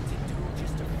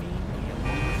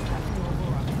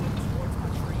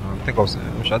 I'm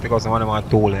trying to take up some of my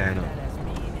tool here, you know.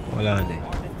 Hold on there.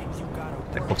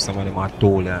 Take up some of my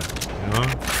tool here, you know.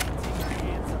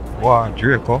 Wow,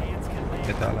 Draco.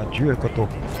 Get all that Draco too.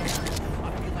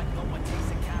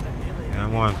 Yeah,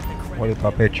 man. What is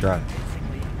for petrol?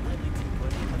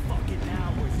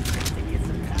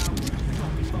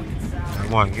 Yeah,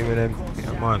 man. Give me them.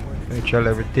 Yeah, man. Petrol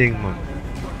everything, man.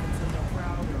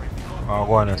 Oh,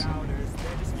 go on, I say.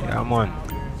 Yeah, man.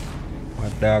 My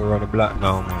dog around the block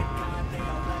now, man.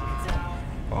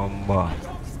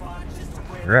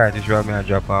 Right, this is where I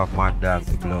drop off my dog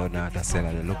to blow now to sell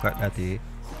it. Look at that, eh?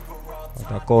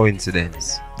 What a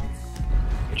coincidence.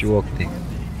 Joke thing.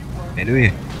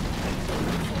 Anyway.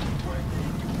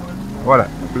 Voilà,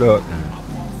 blow out now.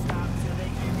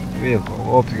 Wait,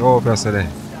 go up yesterday.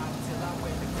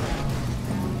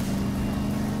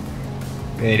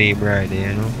 Very bright,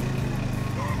 you know.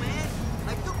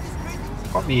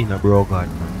 Come in, bro, God,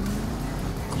 man.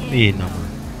 Come in, man.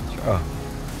 Sure.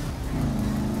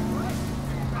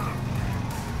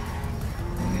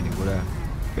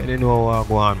 You know what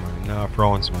go on, man. Now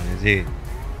France, man, is it?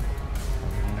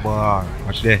 Bar.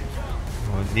 Watch there.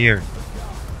 One near.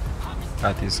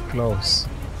 That is close.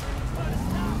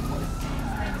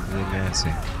 Let me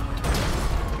see.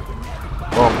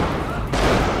 Boom.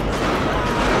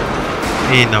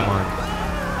 In, man.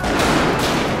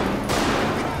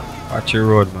 Watch your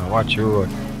road, man. Watch your road.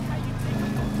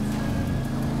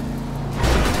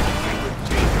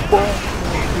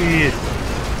 Wait.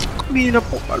 Come in,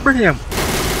 I'll bring him.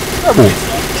 Bravo.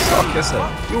 Suck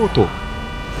yourself. You too.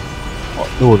 Oh,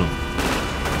 no.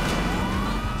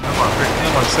 Come on, bring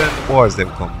them and send the boys them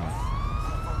come.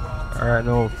 Alright,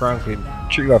 now, Franklin,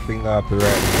 trigger finger up right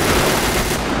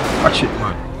now. Watch it,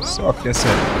 man. Suck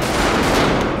yourself.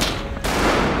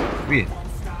 Wait.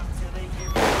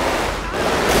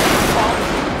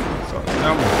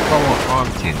 Come on, arm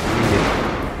team.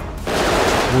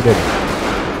 Who did it?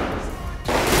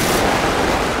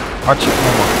 Watch it,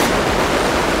 mama.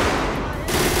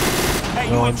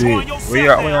 No one do it. Where you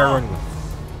run go?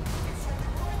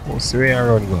 What's where you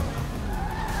run go?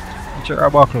 Check her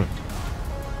buckle.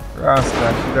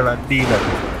 Rasta, she's a dealer.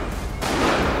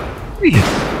 Wait.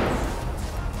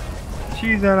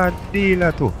 She's a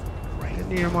dealer too. The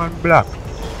name on black.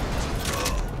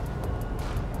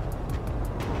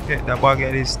 Get the bag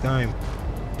at this time.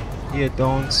 8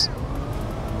 ounce.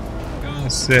 I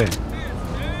say.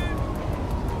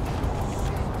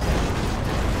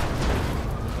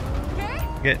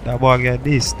 Get the bag at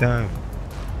this time.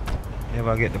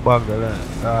 Never get the bag the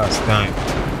last time.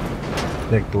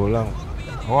 Take too long.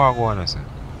 How I go on, I say?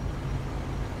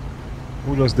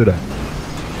 Who just do that?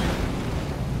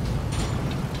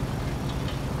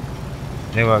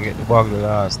 Never get the bug the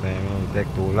last time, you know, it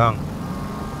take too long.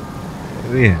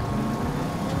 Anyway.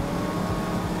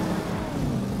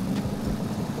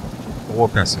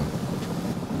 What person?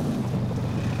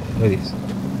 Look at this.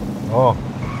 Oh.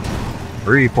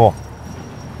 Repo.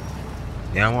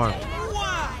 Yeah man.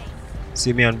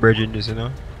 See me and Bridget this, you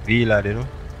know? V-Lad, you know?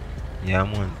 Yeah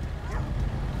man.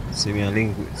 See me and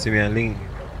Link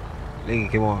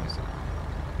him out.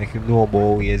 Make him know about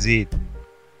how he is it.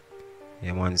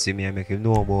 Yeah man, see me and make him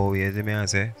know about how he is, see me and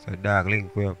say. So dog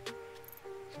Link for up.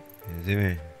 You see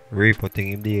me? Repo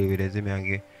thing him deal with it, see me and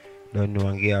get don't know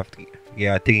and get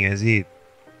a thing as it.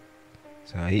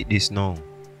 So I eat this now.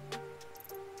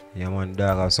 Yeah man,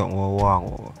 dog have something we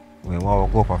want. We want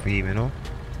to go for him, you know?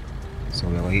 So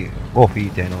we're going to go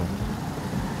feed you know.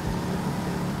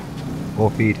 Go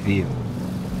feed for him.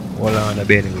 Hold on the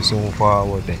bed and we soon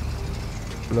forward there.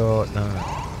 Blood now.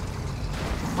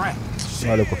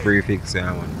 I look a free fix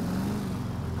yeah man.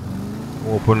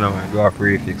 Open them and do a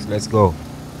free fix. Let's go.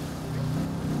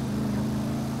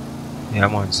 Yeah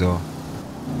man, so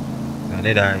it's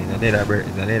another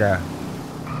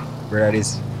brother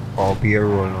this our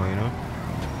payroll now, you know.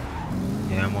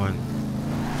 Yeah man.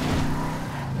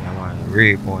 Yeah man,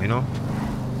 Repo, you know.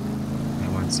 Yeah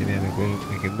man, see me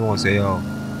make him know say yo.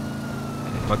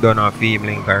 I done a film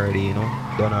link already, you know.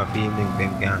 Done a film link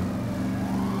them can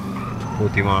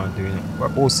put him on to, you know.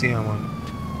 But post him man.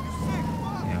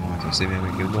 Yeah man, so see me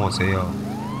make him know say yo.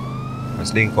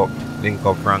 Let's link up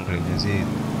Franklin, you see it.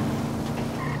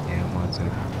 Yeah man, so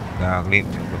dog link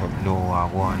know what I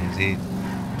want, you see it.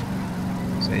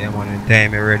 So yeah man, when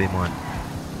time you ready man.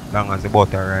 Long as the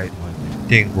butter right man.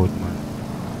 Thing good man.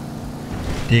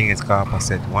 Thing is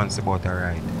capacitate once the butter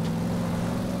right.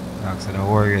 Like so don't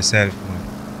worry yourself man.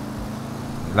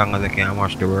 As long as I can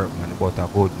mash the work man, the butter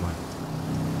good man.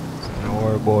 So don't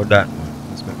worry about that man.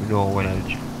 Just let me know when let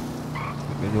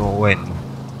me know when man.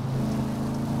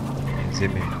 You see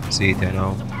me? See it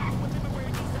now.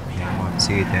 Yeah man,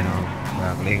 see it now.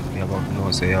 Like link me about to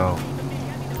know say yo.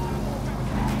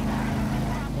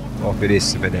 Go for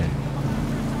this for them.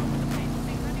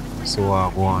 So I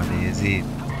go on there, you see it.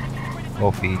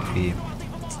 Go feed him.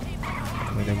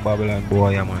 When them Babylon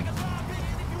boy yeah man.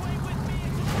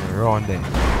 Around there.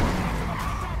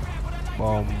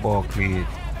 Bomb clean.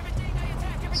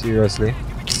 Seriously?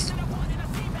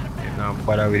 I'm not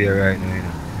bother with you right now, you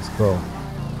know. Let's go.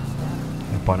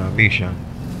 Upon a mission.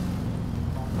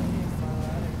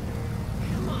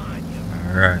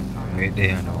 Alright, right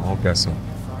there now. Hope you're so.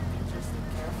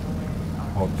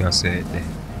 Hope you're said there.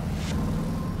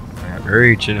 Alright,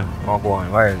 reach, you know. Oh, go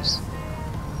on, wires.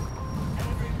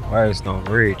 Wires now,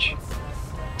 reach.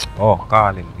 Oh,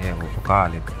 call him. Yeah, we'll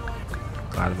call him.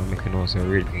 Call him and make you know so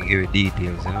we can give you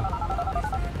details, you know.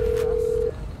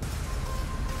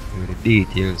 Give you the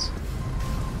details.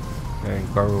 Wearing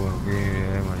Corona, green,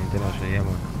 yeah man, international, yeah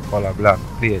man. Color black,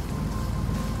 plate.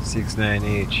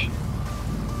 69H.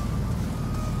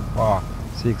 Wow,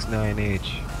 69H.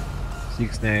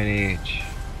 69H.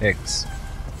 X.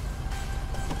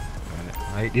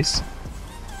 Like this.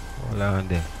 Hold on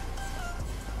there.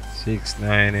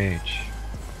 69H.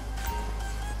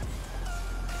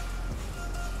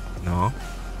 No.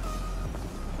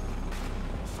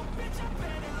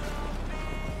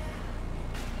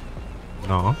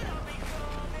 No.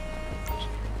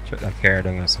 Check that car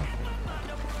down yourself.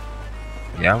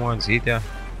 Yeah man, see it yeah.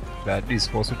 That this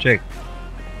supposed to check.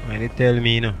 And they tell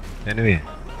me you know. Anyway.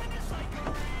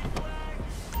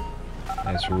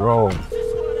 Let's roll. Yeah,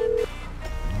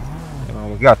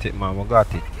 man, we got it man, we got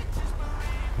it. You know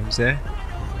what I'm saying?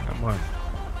 Come on.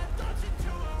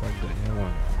 Yeah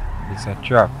man. It's a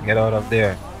trap. Get out of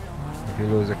there. If you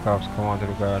lose the cops, come on to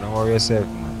the car. Don't worry yourself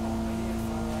man.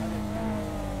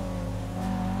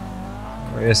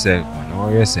 Don't worry yourself man. Don't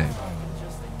worry yourself.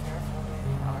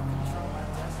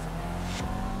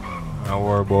 Don't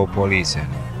worry about police. You know.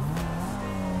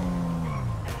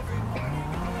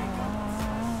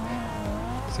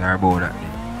 Sorry about that.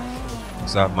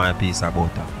 Just have my piece of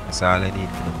butter. That's all I need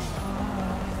to know.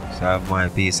 Just have my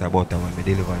piece of butter when we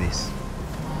deliver this.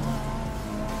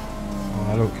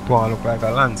 Oh, look, it won't look like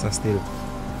a Lancer still.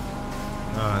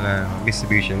 No, like a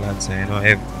Mitsubishi Lancer, you know,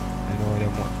 you know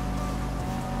them one.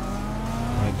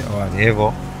 Oh, the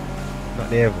Evo. Not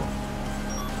the Evo.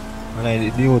 And like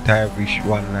the new type fish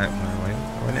one like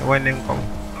man. When them come. I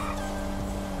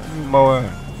remember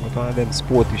what one of them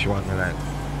sportish one like.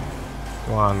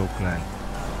 What look like.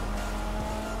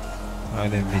 One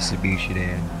of them Mitsubishi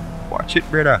there. Watch it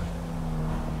brother.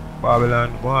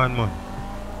 Babylon, go on man.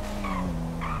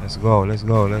 Let's go.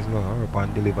 Hurry up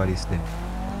and deliver this thing.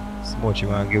 How much you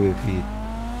want to give it feed?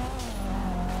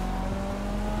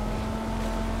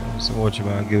 So much you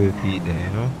might give it feet there,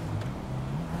 you know?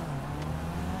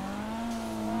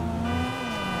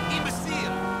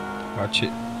 Watch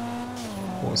it.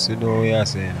 What's the door we are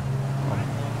saying?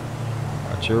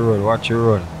 Watch your road, watch your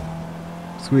road.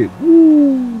 Sweet.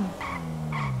 Woo!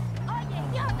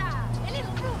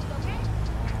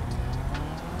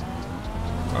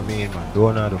 I mean, man,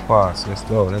 don't have the fast. Let's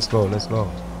go, let's go, let's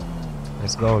go.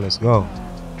 Let's go, let's go.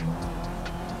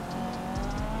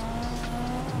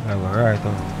 Alright,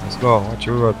 let's go. Watch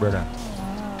your road, brother.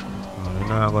 No, they're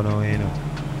not gonna win, you know.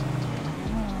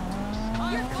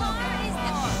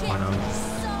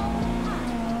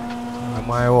 I'm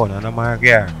my own and I'm my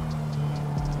gear.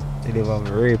 Deliver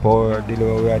me rape or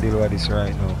deliver where I deliver this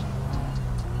right now.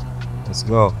 Let's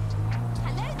go.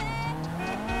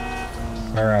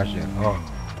 Garage it. Oh.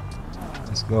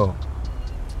 Let's go.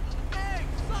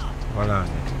 Hold on.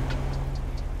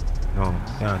 No,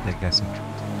 can't take that.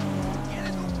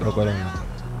 Go down.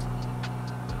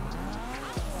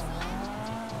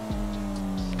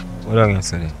 What are you going to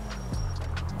say?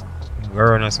 Go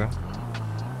around us, sir.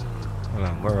 Hold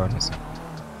on, go around us, sir.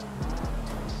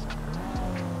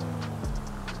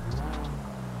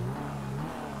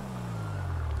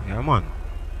 Yeah, man.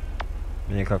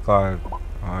 Make a call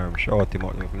or shout him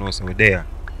out if you know so we're there.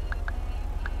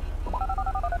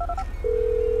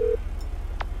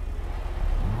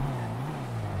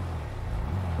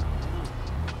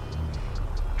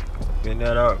 Clean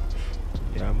that up.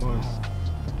 Yeah, man.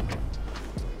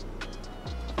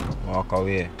 Walk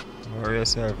away. Worry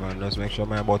yourself, man. Just make sure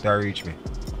my butter reach me.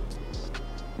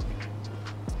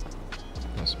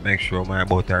 Just make sure my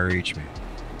butter reach me.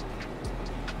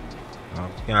 You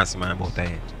can't see my butter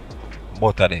here.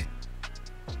 Butter there.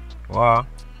 Wow.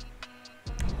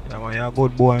 Yeah, man, you're a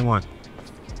good boy, man.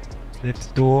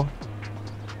 52.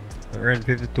 Earn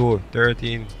 52.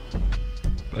 13.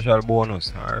 Special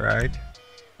bonus. Alright.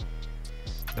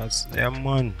 That's, yeah,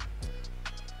 man.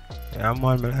 Yeah,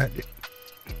 man, I like it.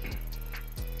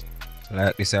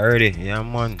 Like this already, yeah,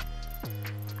 man.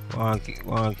 Want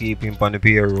to keep him on the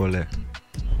payroll there.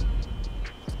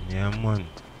 Yeah, man.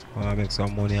 Want to make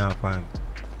some money off him.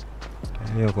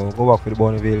 Yeah, go back to the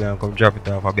Bonneville and come drop it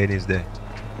off at Benny's there.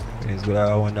 Benny's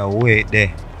gonna wonder wait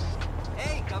there.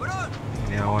 Hey, cabrón!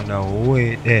 Yeah, I wonder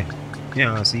wait there.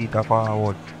 Can't see it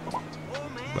forward.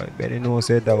 But Benny knows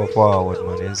it go forward,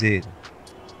 man. You see it.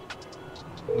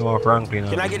 No, Franklin.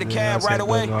 Can I get a cab right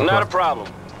away? Not a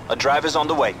problem. A driver's on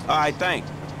the way. Alright, thanks.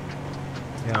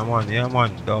 Yeah, man. Yeah,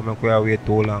 man. Don't make we wait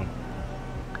too long.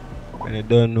 When you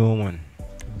don't know, man.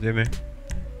 See me?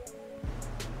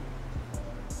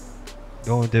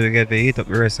 Don't ever get to eat up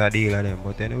the rest of the deal of them.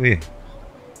 But anyway,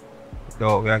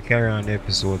 though we are carrying on the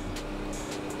episode.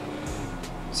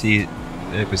 See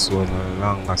the episode no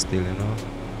longer still, you know.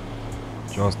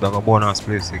 Just like a bonus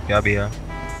place, it can be here.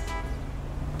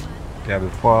 Can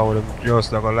be forward,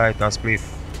 just like a lighter spliff.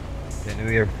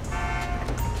 Anyway,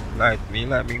 like me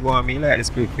go on me like the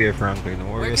spliff here, Franklin.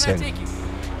 Don't worry yourself. Where can I take you?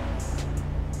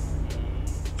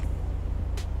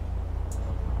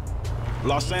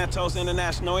 Los Santos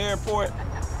International Airport.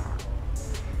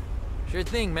 Sure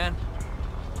thing, man.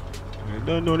 I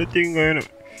don't know the thing going on.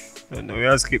 Don't know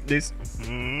where I skip this.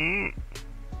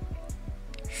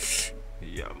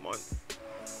 Yeah, man.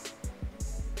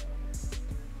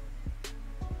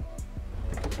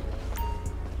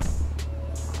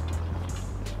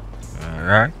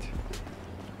 Alright.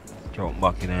 Jump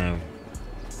back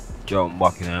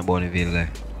in Bonneville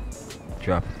there.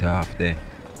 Drop it off there.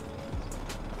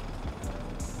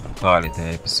 Call it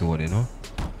an episode, you know.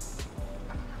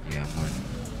 Yeah, man.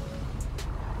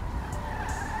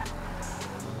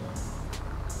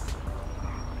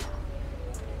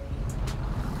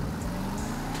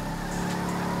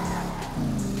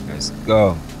 Let's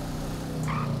go.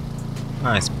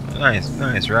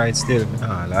 Nice ride still.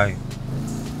 Nah, like.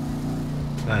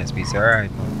 Nice piece of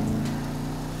ride, man.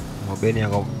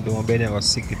 Don't Benny go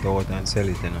sick it out and sell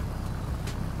it, you know.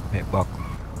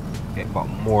 Get back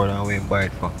more than we buy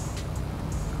it for.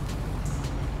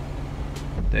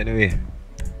 But anyway,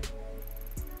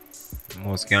 you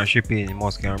must can ship in, you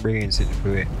must can bring in something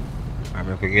for it. I'm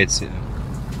gonna get something.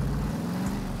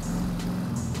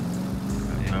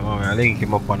 Yeah, man, I link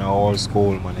him up on a old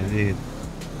school, man, indeed.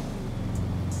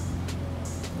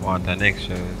 Want the next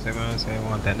Chevy. See what I say?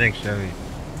 Want the next Chevy.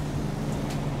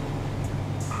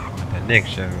 Want the next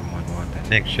Chevy, man. Want the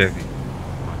next Chevy.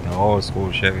 Want the old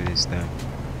school Chevy this time.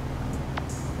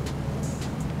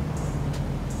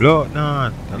 Look,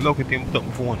 nah, look at him put up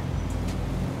my phone.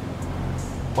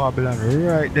 Babylon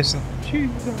right there, son.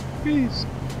 Jesus, please.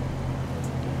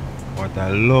 What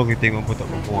a lucky thing I put up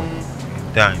my phone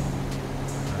in time.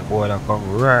 boy that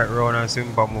come right round and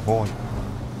sim on my phone.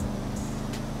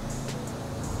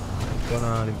 Turn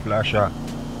on the flasher.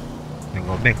 Then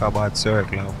go make a bad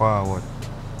circle and forward.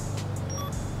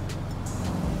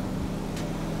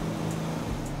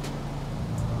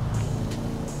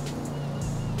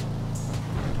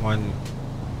 One,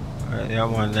 yeah,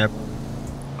 man.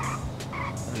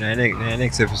 The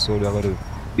next episode, we're gonna do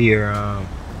beer.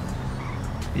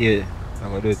 Yeah,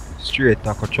 I'm gonna do straight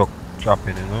taco truck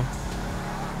chopping, you know.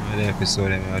 In the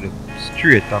episode, I'm gonna do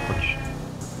straight taco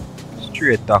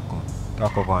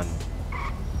van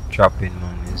chopping,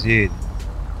 man. You see it?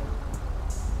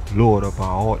 Load up and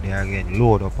out there again.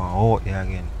 Load up and out there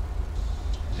again.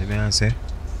 See me I say?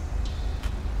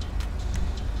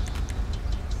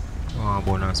 Oh,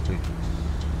 bonus split.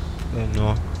 Don't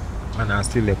know. And I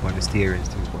still left on the steering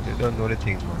still, but they don't know the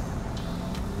thing, man.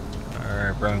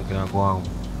 Alright, Frank, can I go on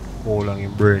hold on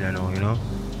in brain now, you know?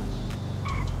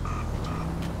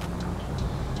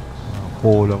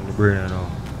 Hold on the brain now.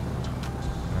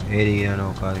 I'm heading here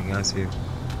now because you can see.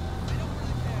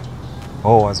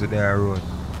 Oh, I was with that road.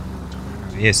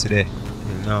 Yesterday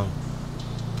till now.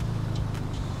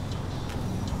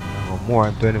 I got more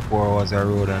than 24 hours of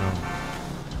road now.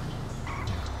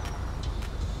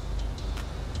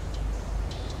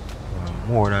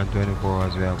 More than 24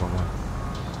 hours we have go, man.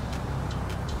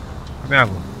 Where I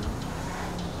go?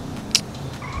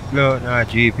 Look, nah,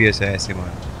 GPS I see,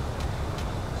 man.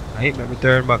 I hit me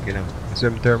turn back, you know. I see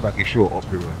me turn back, it show up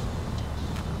the road.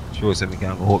 Show so me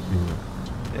can go up the road.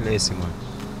 Yeah, let's see, man.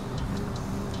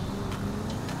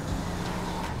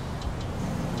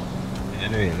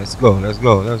 Anyway, let's go.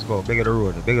 Bigger the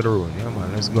road, yeah,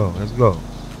 man, let's go.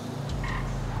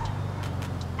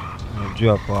 I'll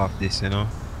drop off this, you know.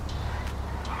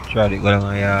 Try to go down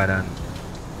my yard and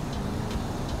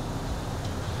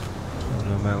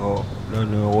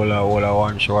don't know all I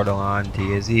one show down auntie,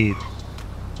 you see it?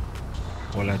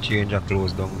 All I change of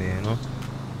clothes down there, you know?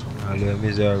 All the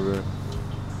miserable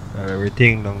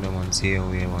everything down there, man,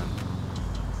 same way, man.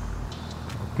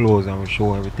 Clothes and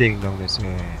show everything down there,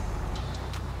 same way.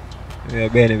 Yeah,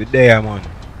 Ben, every day, man.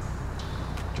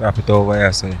 Drop it over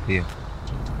here, so here.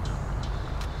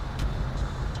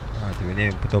 Alright, we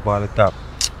name put up all the top.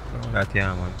 That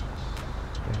yeah, man.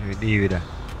 Then we deal with that.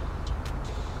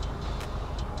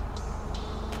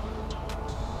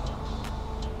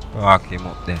 Park him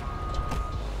up there.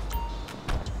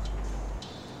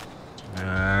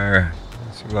 Alright,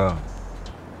 let's go.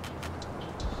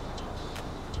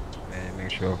 And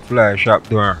make sure fly shop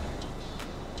door.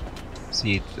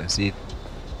 See it.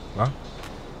 What?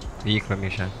 Vehicle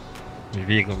mission. Which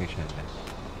vehicle mission then?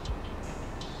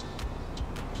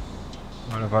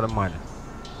 One of the mother.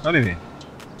 Anyway,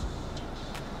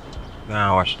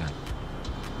 now watch that.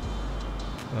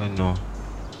 Don't know.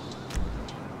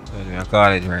 Anyway, I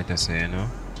call it right to say, you know.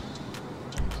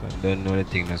 So don't know the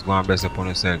thing. Just go and bless upon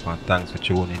yourself and thanks for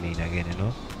tuning in again, you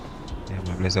know. Yeah,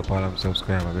 man, bless upon them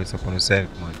subscribers, bless upon yourself,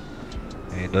 man.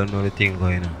 And you don't know the thing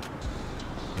going on.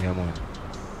 Yeah, man.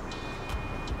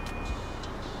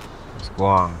 Let's go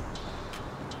on.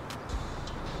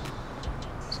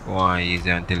 Let's go on easy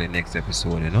until the next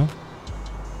episode, you know.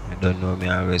 I don't know me,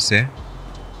 I always say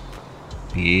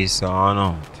peace on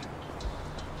out.